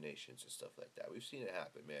rejuvenations and stuff like that. We've seen it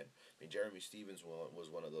happen, man. I mean, Jeremy Stevens was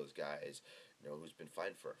one of those guys, who's been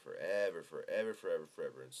fighting for forever,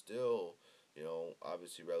 and still,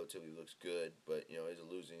 obviously relatively looks good, but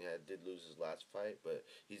did lose his last fight, but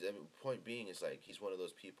point being is like he's one of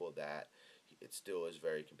those people that it still is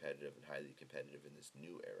very competitive and highly competitive in this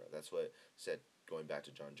new era. That's what said. Going back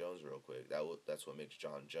to John Jones real quick, that's what makes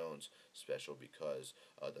John Jones special because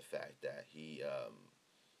of the fact that he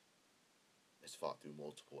has fought through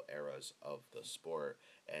multiple eras of the sport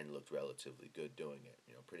and looked relatively good doing it.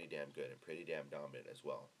 Pretty damn good and pretty damn dominant as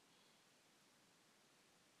well.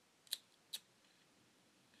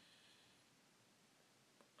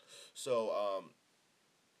 So,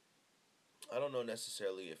 I don't know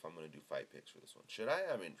necessarily if I'm going to do fight picks for this one. Should I?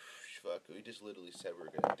 I mean, fuck, we just literally said we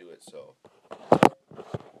were going to do it, so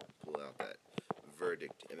pull out that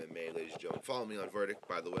Verdict MMA, ladies and gentlemen. Follow me on Verdict,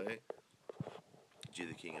 by the way. G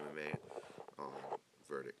the King MMA on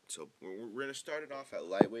Verdict. So, we're going to start it off at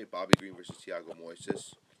lightweight, Bobby Green versus Thiago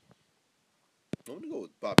Moises. I'm going to go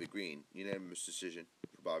with Bobby Green. Unanimous decision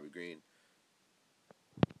for Bobby Green.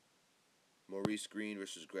 Maurice Green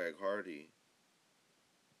versus Greg Hardy.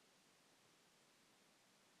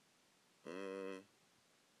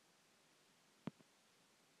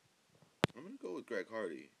 I'm going to go with Greg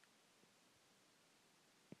Hardy.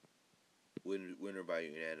 Winner by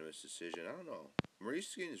unanimous decision. I don't know.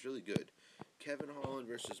 Maurice Green is really good. Kevin Holland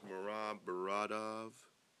versus Murad Baradov.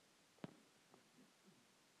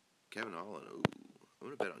 Kevin Holland. Ooh. I'm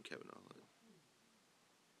gonna bet on Kevin Holland.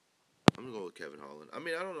 I'm gonna go with Kevin Holland. I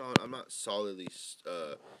mean, I don't know. I'm not solidly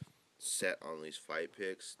set on these fight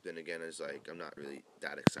picks. Then again, it's like I'm not really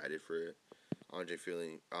that excited for it. Andre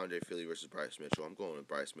Fili versus Bryce Mitchell. I'm going with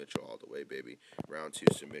Bryce Mitchell all the way, baby. Round 2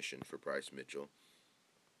 submission for Bryce Mitchell.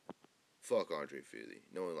 Fuck Andre Fili.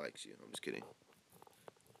 No one likes you. I'm just kidding.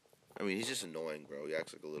 I mean, he's just annoying, bro. He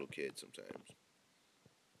acts like a little kid sometimes.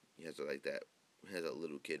 He has like that. He has that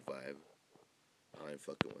little kid vibe. I ain't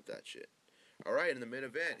fucking with that shit. All right, in the main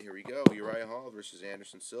event, here we go. Uriah Hall versus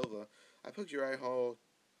Anderson Silva. I picked Uriah Hall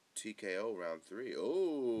TKO round 3.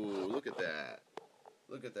 Oh, look at that.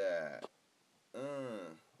 Look at that.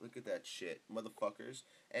 Look at that shit, motherfuckers.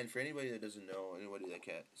 And for anybody that doesn't know, anybody that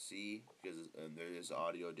can't see, because there is an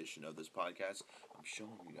audio edition of this podcast, I'm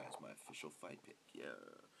showing you guys my official fight pick. Yeah.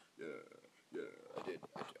 I did.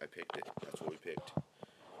 I picked it. That's what we picked.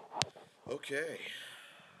 Okay.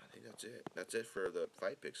 I think that's it. That's it for the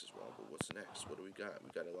fight picks as well. But what's next? What do we got? We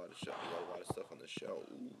got a lot of show. We got a lot of stuff on the show.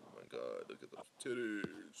 Ooh, my God! Look at those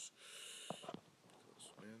titties.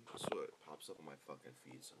 Man, that's what pops up on my fucking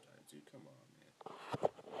feed sometimes, dude. Come on, man.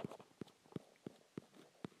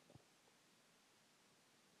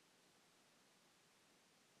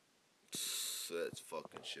 That's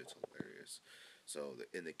fucking shit's hilarious. So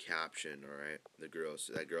in the caption, all right, that girl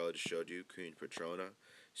I just showed you, Queen Patrona,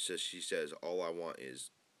 she says all I want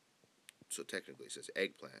is, so technically it says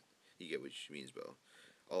eggplant. You get what she means, Bill.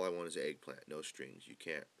 All I want is eggplant, no strings. You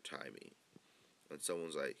can't tie me. And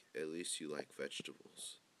someone's like, at least you like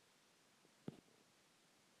vegetables.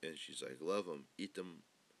 And she's like, love them, eat them.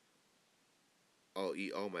 I'll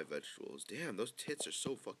eat all my vegetables. Damn, those tits are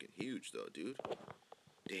so fucking huge though, dude.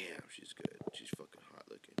 Damn, she's good. She's fucking hot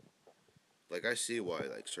looking. Like, I see why,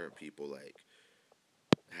 like, certain people, like,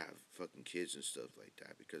 have fucking kids and stuff like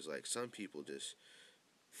that. Because, like, some people just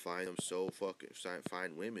find them so fucking,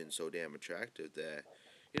 find women so damn attractive that,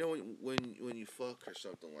 you know, when you fuck or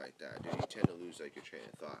something like that, dude, you tend to lose, like, your train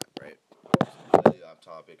of thought, right? Completely off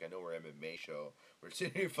topic. I know we're MMA show. We're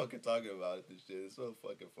sitting here fucking talking about it. This shit is so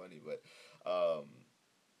fucking funny. But,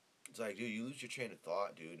 it's like, dude, you lose your train of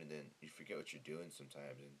thought, dude, and then you forget what you're doing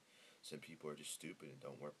sometimes, and some people are just stupid and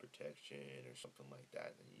don't wear protection or something like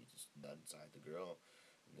that, and you just nut inside the girl,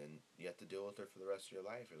 and then you have to deal with her for the rest of your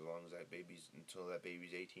life, as long as until that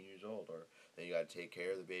baby's 18 years old, or then you gotta take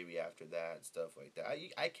care of the baby after that and stuff like that.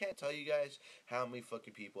 I can't tell you guys how many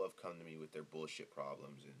fucking people have come to me with their bullshit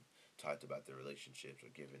problems and talked about their relationships or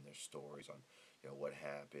given their stories on, you know, what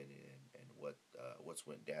happened and what's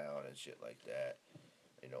went down and shit like that.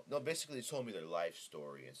 You know, no, basically they told me their life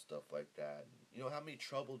story and stuff like that. And you know how many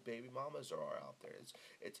troubled baby mamas there are out there.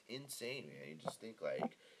 It's insane, man. You just think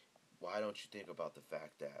like, why don't you think about the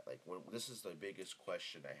fact that like when this is the biggest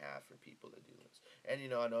question I have for people that do this. And you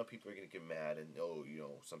know, I know people are gonna get mad and oh, you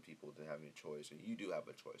know, some people didn't have any choice and you do have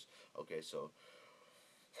a choice. Okay, so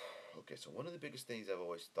one of the biggest things I've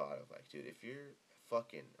always thought of, like, dude, if you're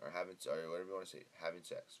fucking or having or whatever you want to say, having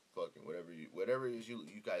sex, fucking, whatever it is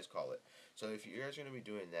you guys call it. So if you guys are gonna be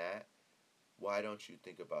doing that, why don't you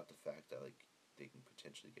think about the fact that like they can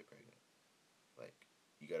potentially get pregnant? Like,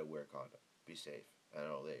 you gotta wear a condom, be safe. I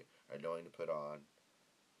know they are annoying to put on,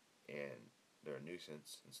 and they're a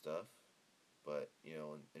nuisance and stuff. But you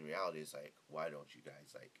know, in reality, it's like, why don't you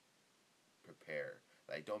guys like prepare?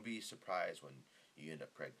 Like, don't be surprised when you end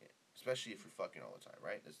up pregnant, especially if you're fucking all the time,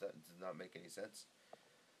 right? Does not make any sense?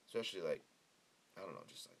 Especially like, I don't know,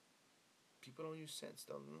 just like people don't use sense.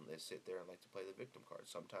 They sit there and like to play the victim card.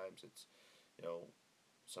 Sometimes it's, you know,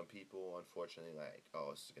 some people unfortunately like,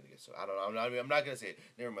 oh, this is gonna get so. I don't know. I'm not gonna say it.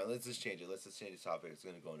 Never mind. Let's just change it. Let's just change the topic. It's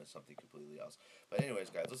gonna go into something completely else. But anyways,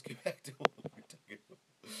 guys, let's get back to what we're talking about.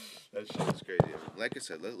 That shit is crazy. Like I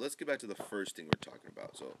said, let's get back to the first thing we're talking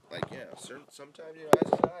about. So, like, yeah, sometimes, you know,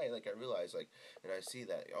 as a guy, like, I realize, like, and I see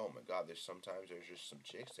that, oh my God, there's just some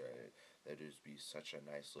chicks there that just be such a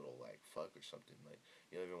nice little, like, fuck or something. Like,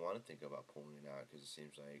 you don't even want to think about pulling it out because it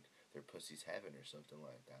seems like their pussy's heaven or something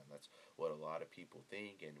like that. And that's what a lot of people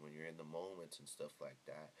think. And when you're in the moments and stuff like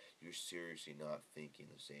that, you're seriously not thinking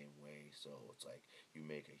the same way. So it's like you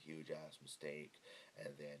make a huge ass mistake,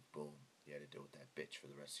 and then boom, you had to deal with that bitch for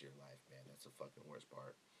the rest of your life, man. That's the fucking worst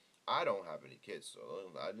part. I don't have any kids, so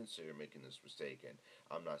I didn't sit here making this mistake, and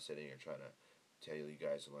I'm not sitting here trying to tell you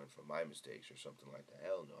guys to learn from my mistakes or something like that.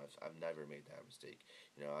 Hell no, I've never made that mistake.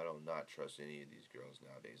 You know, I don't not trust any of these girls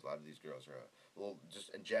nowadays. A lot of these girls are, well,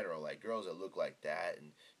 just in general, like girls that look like that,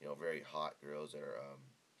 and you know, very hot girls that are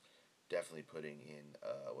definitely putting in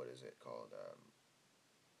what is it called,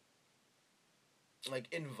 like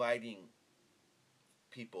inviting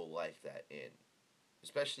people like that in,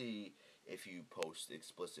 especially, if you post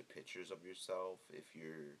explicit pictures of yourself, if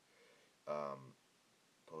you're um,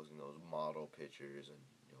 posting those model pictures and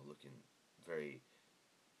looking very,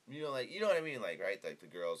 like, what I mean, like, right, like the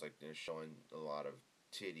girls, like, they're showing a lot of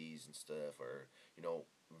titties and stuff, or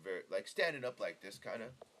very like standing up like this kind of.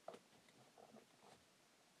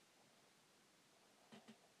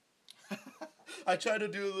 I try to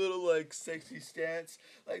do a little like sexy stance.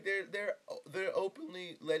 Like they're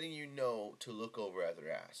openly letting you know to look over at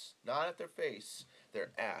their ass, not at their face,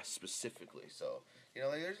 their ass specifically. So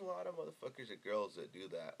like there's a lot of motherfuckers and girls that do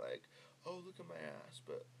that. Like, oh, look at my ass,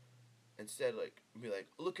 but instead, like, be like,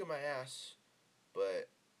 look at my ass, but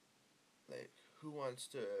like, who wants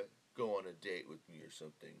to go on a date with me or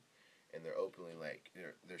something? And they're openly like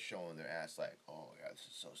they're showing their ass like, oh yeah, this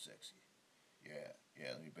is so sexy. Yeah,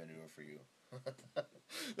 yeah, let me bend it over for you.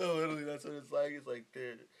 No, literally, that's what it's like. It's like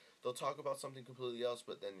they'll talk about something completely else,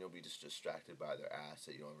 but then you'll be just distracted by their ass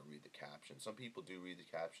that you don't even read the caption. Some people do read the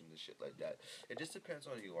caption and shit like that. It just depends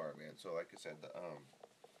on who you are, man. So, like I said, oh,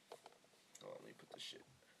 let me put this shit.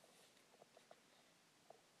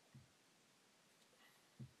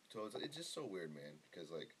 So it's just so weird, man,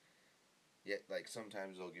 because like, yeah, like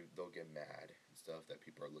sometimes they'll get mad and stuff that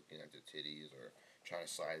people are looking at their titties or trying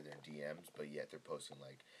to slide in their DMs, but yet they're posting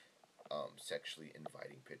like sexually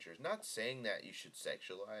inviting pictures. Not saying that you should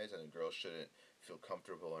sexualize and a girl shouldn't feel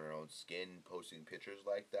comfortable in her own skin posting pictures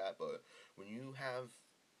like that, but when you have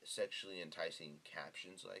sexually enticing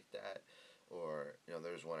captions like that, or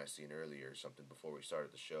there was one I seen earlier or something before we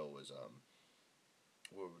started the show was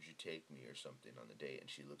where would you take me or something on the date, and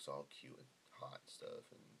she looks all cute and hot and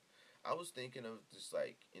stuff, and I was thinking of just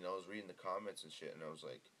like I was reading the comments and shit, and I was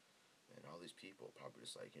like, and all these people probably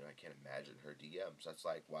just like, I can't imagine her DMs. That's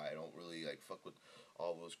like why I don't really like fuck with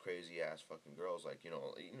all those crazy ass fucking girls. Like, I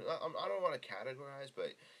don't want to categorize,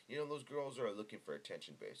 but those girls are looking for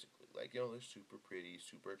attention basically. Like, they're super pretty,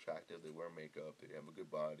 super attractive. They wear makeup. They have a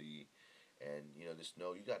good body. And just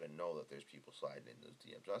know you got to know that there's people sliding in those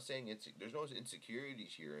DMs. I'm not saying there's no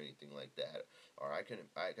insecurities here or anything like that. Or I could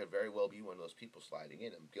very well be one of those people sliding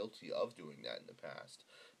in. I'm guilty of doing that in the past.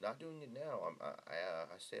 Not doing it now.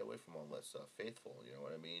 I stay away from all that stuff. Faithful, you know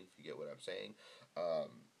what I mean? If you get what I'm saying.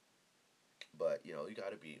 But you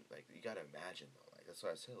gotta be like, you gotta imagine though. Like that's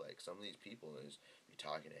what I said. Like some of these people is be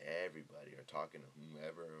talking to everybody or talking to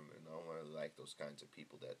whomever, and I don't really like those kinds of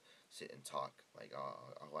people that sit and talk. Like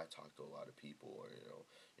I talk to a lot of people, or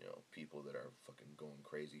people that are fucking going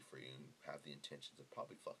crazy for you and have the intentions of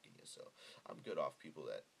probably fucking you. So I'm good off people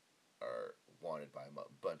that are wanted by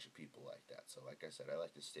a bunch of people like that. So like I said, I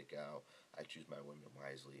like to stick out. I choose my women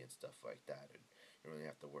wisely and stuff like that, and you don't really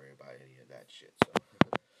have to worry about any of that shit. So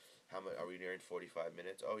how much are we nearing 45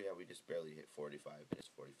 minutes? Oh yeah, we just barely hit 45 minutes.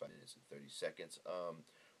 45 minutes and 30 seconds.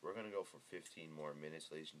 We're gonna go for 15 more minutes,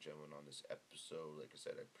 ladies and gentlemen, on this episode. Like I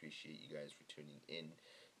said, I appreciate you guys for tuning in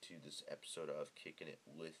to this episode of Kicking It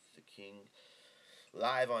with the King,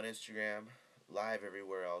 live on Instagram, live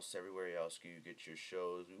everywhere else you get your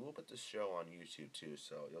shows. We will put this show on YouTube too,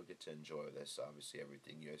 so you'll get to enjoy this. Obviously,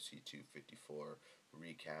 everything UFC 254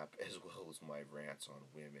 recap, as well as my rants on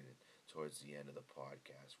women towards the end of the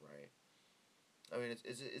podcast, right? I mean,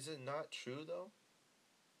 is it not true though?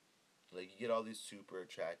 Like you get all these super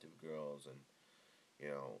attractive girls, and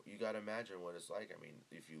you gotta imagine what it's like. I mean,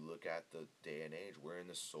 if you look at the day and age, we're in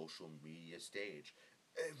the social media stage.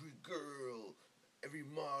 Every girl, every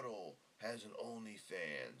model has an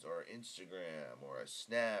OnlyFans or Instagram or a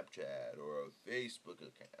Snapchat or a Facebook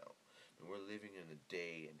account. And we're living in the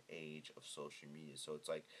day and age of social media. So it's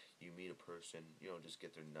like you meet a person, just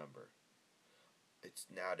get their number. It's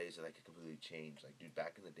nowadays like it completely changed. Like, dude,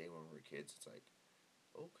 back in the day when we were kids, it's like,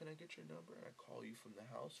 oh, can I get your number? And I call you from the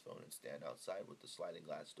house phone and stand outside with the sliding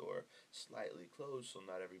glass door slightly closed so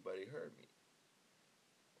not everybody heard me.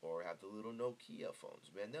 Or have the little Nokia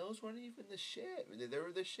phones. Man, those weren't even the shit. I mean, they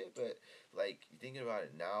were the shit, but like thinking about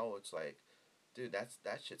it now, it's like, dude, that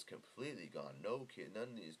shit's completely gone. No kid,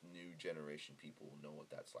 none of these new generation people will know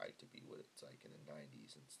what that's like to be what it's like in the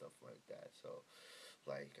 '90s and stuff like that. So,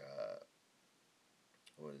 like,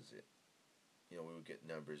 what is it? We would get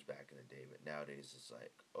numbers back in the day, but nowadays it's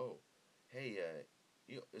like, oh, hey,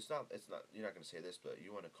 it's not. You're not gonna say this, but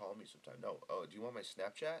you want to call me sometime? No. Oh, do you want my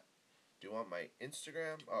Snapchat? Do you want my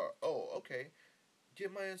Instagram? Or oh, okay.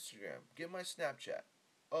 Get my Instagram. Get my Snapchat.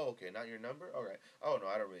 Oh, okay. Not your number. All right. Oh no,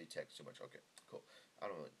 I don't really text too much. Okay, cool. I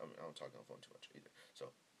don't talk on the phone too much either.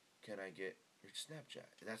 So, can I get your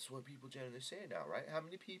Snapchat? That's what people generally say now, right? How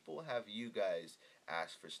many people have you guys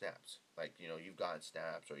asked for snaps? Like, you've gotten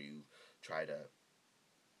snaps, or you've tried to,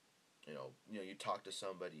 you talk to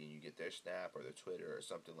somebody and you get their snap or their Twitter or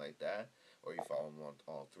something like that. or you follow them on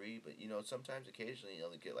all three. But you know, sometimes occasionally you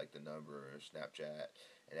only get like the number or Snapchat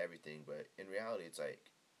and everything. But in reality, it's like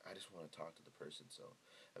I just want to talk to the person. So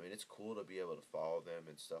I mean, it's cool to be able to follow them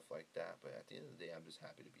and stuff like that. But at the end of the day, I'm just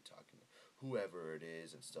happy to be talking to whoever it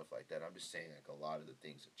is and stuff like that. I'm just saying like a lot of the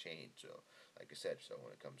things have changed. So like I said, so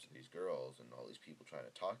when it comes to these girls and all these people trying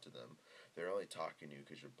to talk to them, they're only talking to you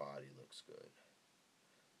because your body looks good.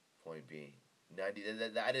 Point being, 90,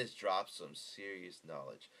 that has dropped some serious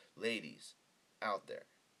knowledge. Ladies out there,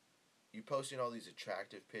 you posting all these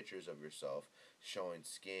attractive pictures of yourself, showing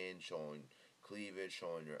skin, showing cleavage,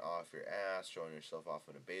 showing your off your ass, showing yourself off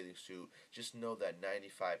in a bathing suit. Just know that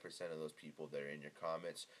 95% of those people that are in your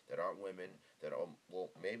comments that aren't women, that are,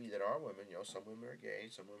 well, maybe that are women, you know, some women are gay,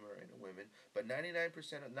 some women are into women, but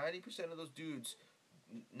 90% of those dudes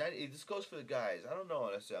 90, this goes for the guys. I don't know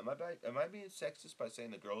honestly. Am I being sexist by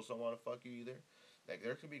saying the girls don't want to fuck you either? Like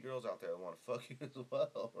there could be girls out there that want to fuck you as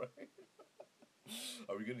well, right?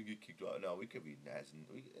 Are we gonna get kicked off? No, we could be nice and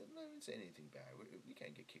we not even say anything bad. We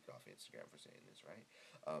can't get kicked off Instagram for saying this, right?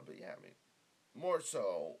 But yeah, I mean, more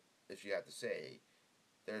so if you have to say,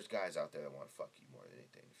 there's guys out there that want to fuck you more than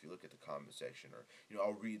anything. If you look at the comment section, or you know,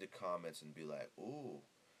 I'll read the comments and be like, "Ooh,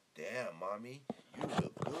 damn, mommy, you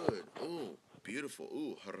look good. Ooh, beautiful.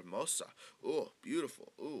 Ooh, hermosa. Ooh,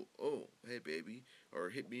 beautiful. Ooh, ooh, hey baby, or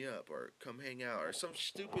hit me up, or come hang out, or some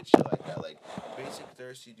stupid shit like that. Like basic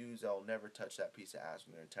thirsty dudes that'll never touch that piece of ass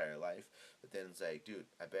in their entire life. But then it's like, dude,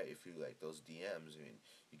 I bet if you like those DMs, I mean,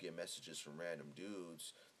 you get messages from random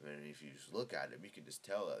dudes. I mean, if you just look at them, you can just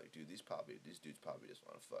tell, like, dude, these dudes probably just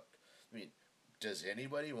want to fuck. I mean, does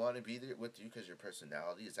anybody want to be there with you because your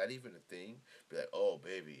personality? Is that even a thing? Be like, oh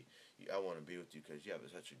baby, I want to be with you because you have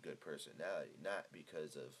such a good personality, not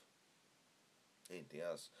because of anything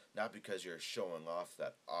else. Not because you're showing off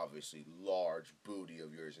that obviously large booty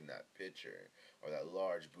of yours in that picture or that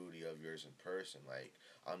large booty of yours in person. Like,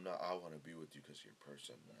 I'm not. I want to be with you because your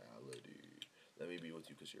personality. Let me be with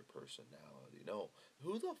you because your personality. No,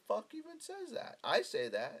 who the fuck even says that? I say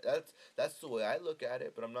that. That's the way I look at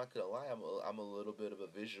it. But I'm not gonna lie. I'm a little bit of a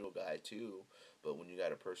visual guy too. But when you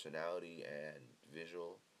got a personality and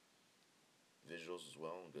visuals as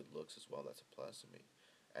well and good looks as well, that's a plus. I mean,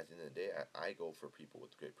 at the end of the day, I go for people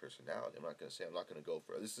with great personality. I'm not gonna go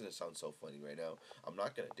for. This is gonna sound so funny right now. I'm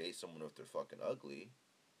not gonna date someone if they're fucking ugly.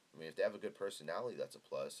 I mean, if they have a good personality, that's a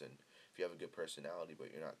plus. And if you have a good personality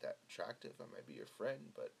but you're not that attractive, I might be your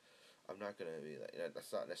friend. But I'm not gonna be like, you know,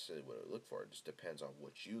 that's not necessarily what I look for. It just depends on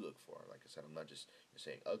what you look for. Like I said, I'm not just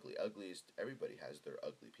saying ugly. Ugly is everybody has their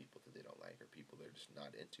ugly people that they don't like or people they're just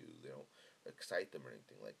not into. They don't excite them or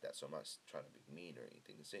anything like that. So I'm not trying to be mean or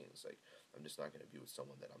anything. The same. It's like I'm just not gonna be with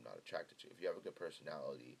someone that I'm not attracted to. If you have a good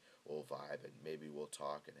personality, we'll vibe and maybe we'll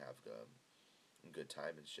talk and have good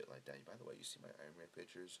time and shit like that. By the way, you see my Iron Man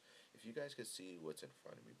pictures? If you guys could see what's in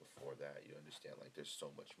front of me before that, you understand like there's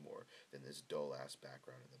so much more than this dull ass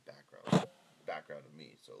background in the background of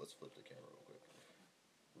me. So let's flip the camera real quick.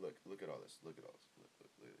 Look at all this. Look at all this. Look,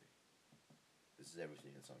 literally. This is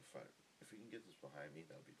everything that's on front of me. If we can get this behind me,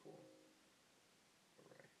 that would be cool.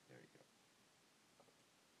 Alright, there you go.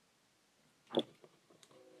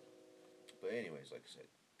 But anyways, like I said,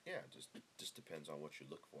 yeah, just depends on what you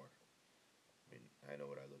look for. I mean, I know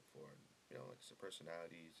what I look for, and you know, like I said,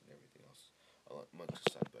 personalities and everything else amongst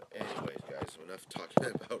the sun. But anyways, guys, enough talking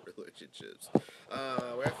about relationships.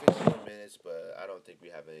 We're at 15 minutes, but I don't think we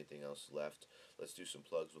have anything else left. Let's do some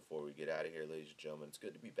plugs before we get out of here, ladies and gentlemen. It's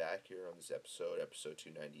good to be back here on this episode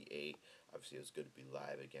 298. Obviously, it's good to be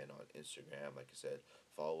live again on Instagram. Like I said,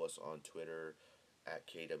 follow us on Twitter at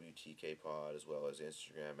KWTK as well as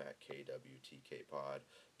Instagram at KWTK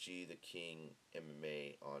G the King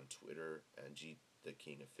MMA on Twitter and G the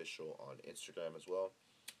King Official on Instagram as well.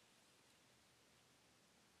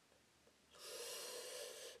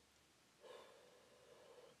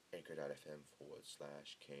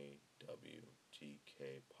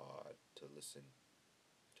 Anchor.fm/KWTK to listen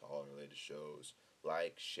to all our latest shows.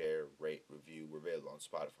 Like, share, rate, review. We're available on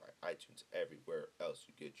Spotify, iTunes, everywhere else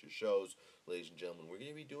you get your shows. Ladies and gentlemen, we're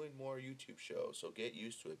going to be doing more YouTube shows, so get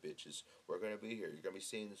used to it, bitches. We're going to be here. You're going to be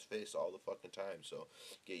seeing this face all the fucking time, so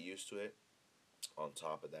get used to it. On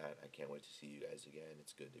top of that, I can't wait to see you guys again.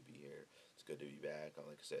 It's good to be here. It's good to be back.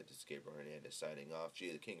 Like I said, this is Gabriel Hernandez signing off.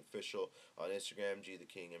 G the King Official on Instagram, G the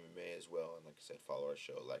King MMA as well. And like I said, follow our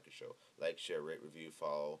show, like our show. Like, share, rate, review,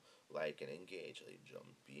 follow, like, and engage, ladies and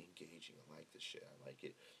gentlemen. Be engaging. I like this shit. I like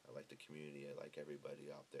it. I like the community. I like everybody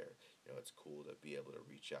out there. You know, it's cool to be able to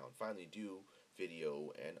reach out and finally do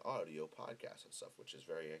video and audio podcasts and stuff, which is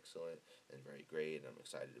very excellent and very great. And I'm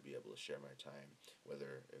excited to be able to share my time,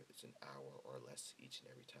 whether it's an hour or less each and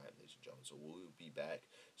every time, ladies and gentlemen. So we'll be back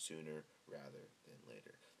sooner rather than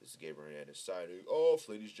later. This is Gabriel Hernandez signing off,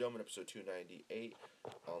 ladies and gentlemen. Episode 298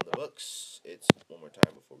 on the books. It's one more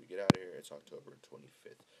time before we get out of here. It's October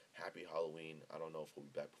 25th. Happy Halloween. I don't know if we'll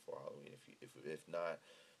be back before Halloween. If not,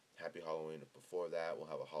 happy Halloween. Before that, we'll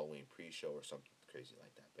have a Halloween pre-show or something crazy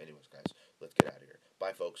like that. But anyways, guys, let's get out of here.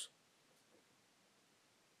 Bye, folks.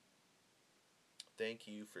 Thank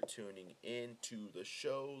you for tuning in to the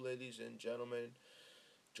show, ladies and gentlemen.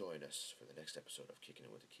 Join us for the next episode of Kicking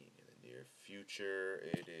It with the King in the near future.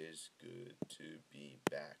 It is good to be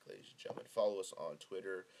back, ladies and gentlemen. Follow us on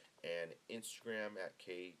Twitter and Instagram at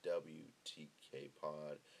KWTKPod,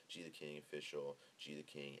 G the King Official, G the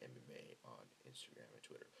King MMA on Instagram and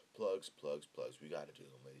Twitter. Plugs. We got to do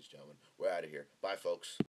them, ladies and gentlemen. We're out of here. Bye, folks.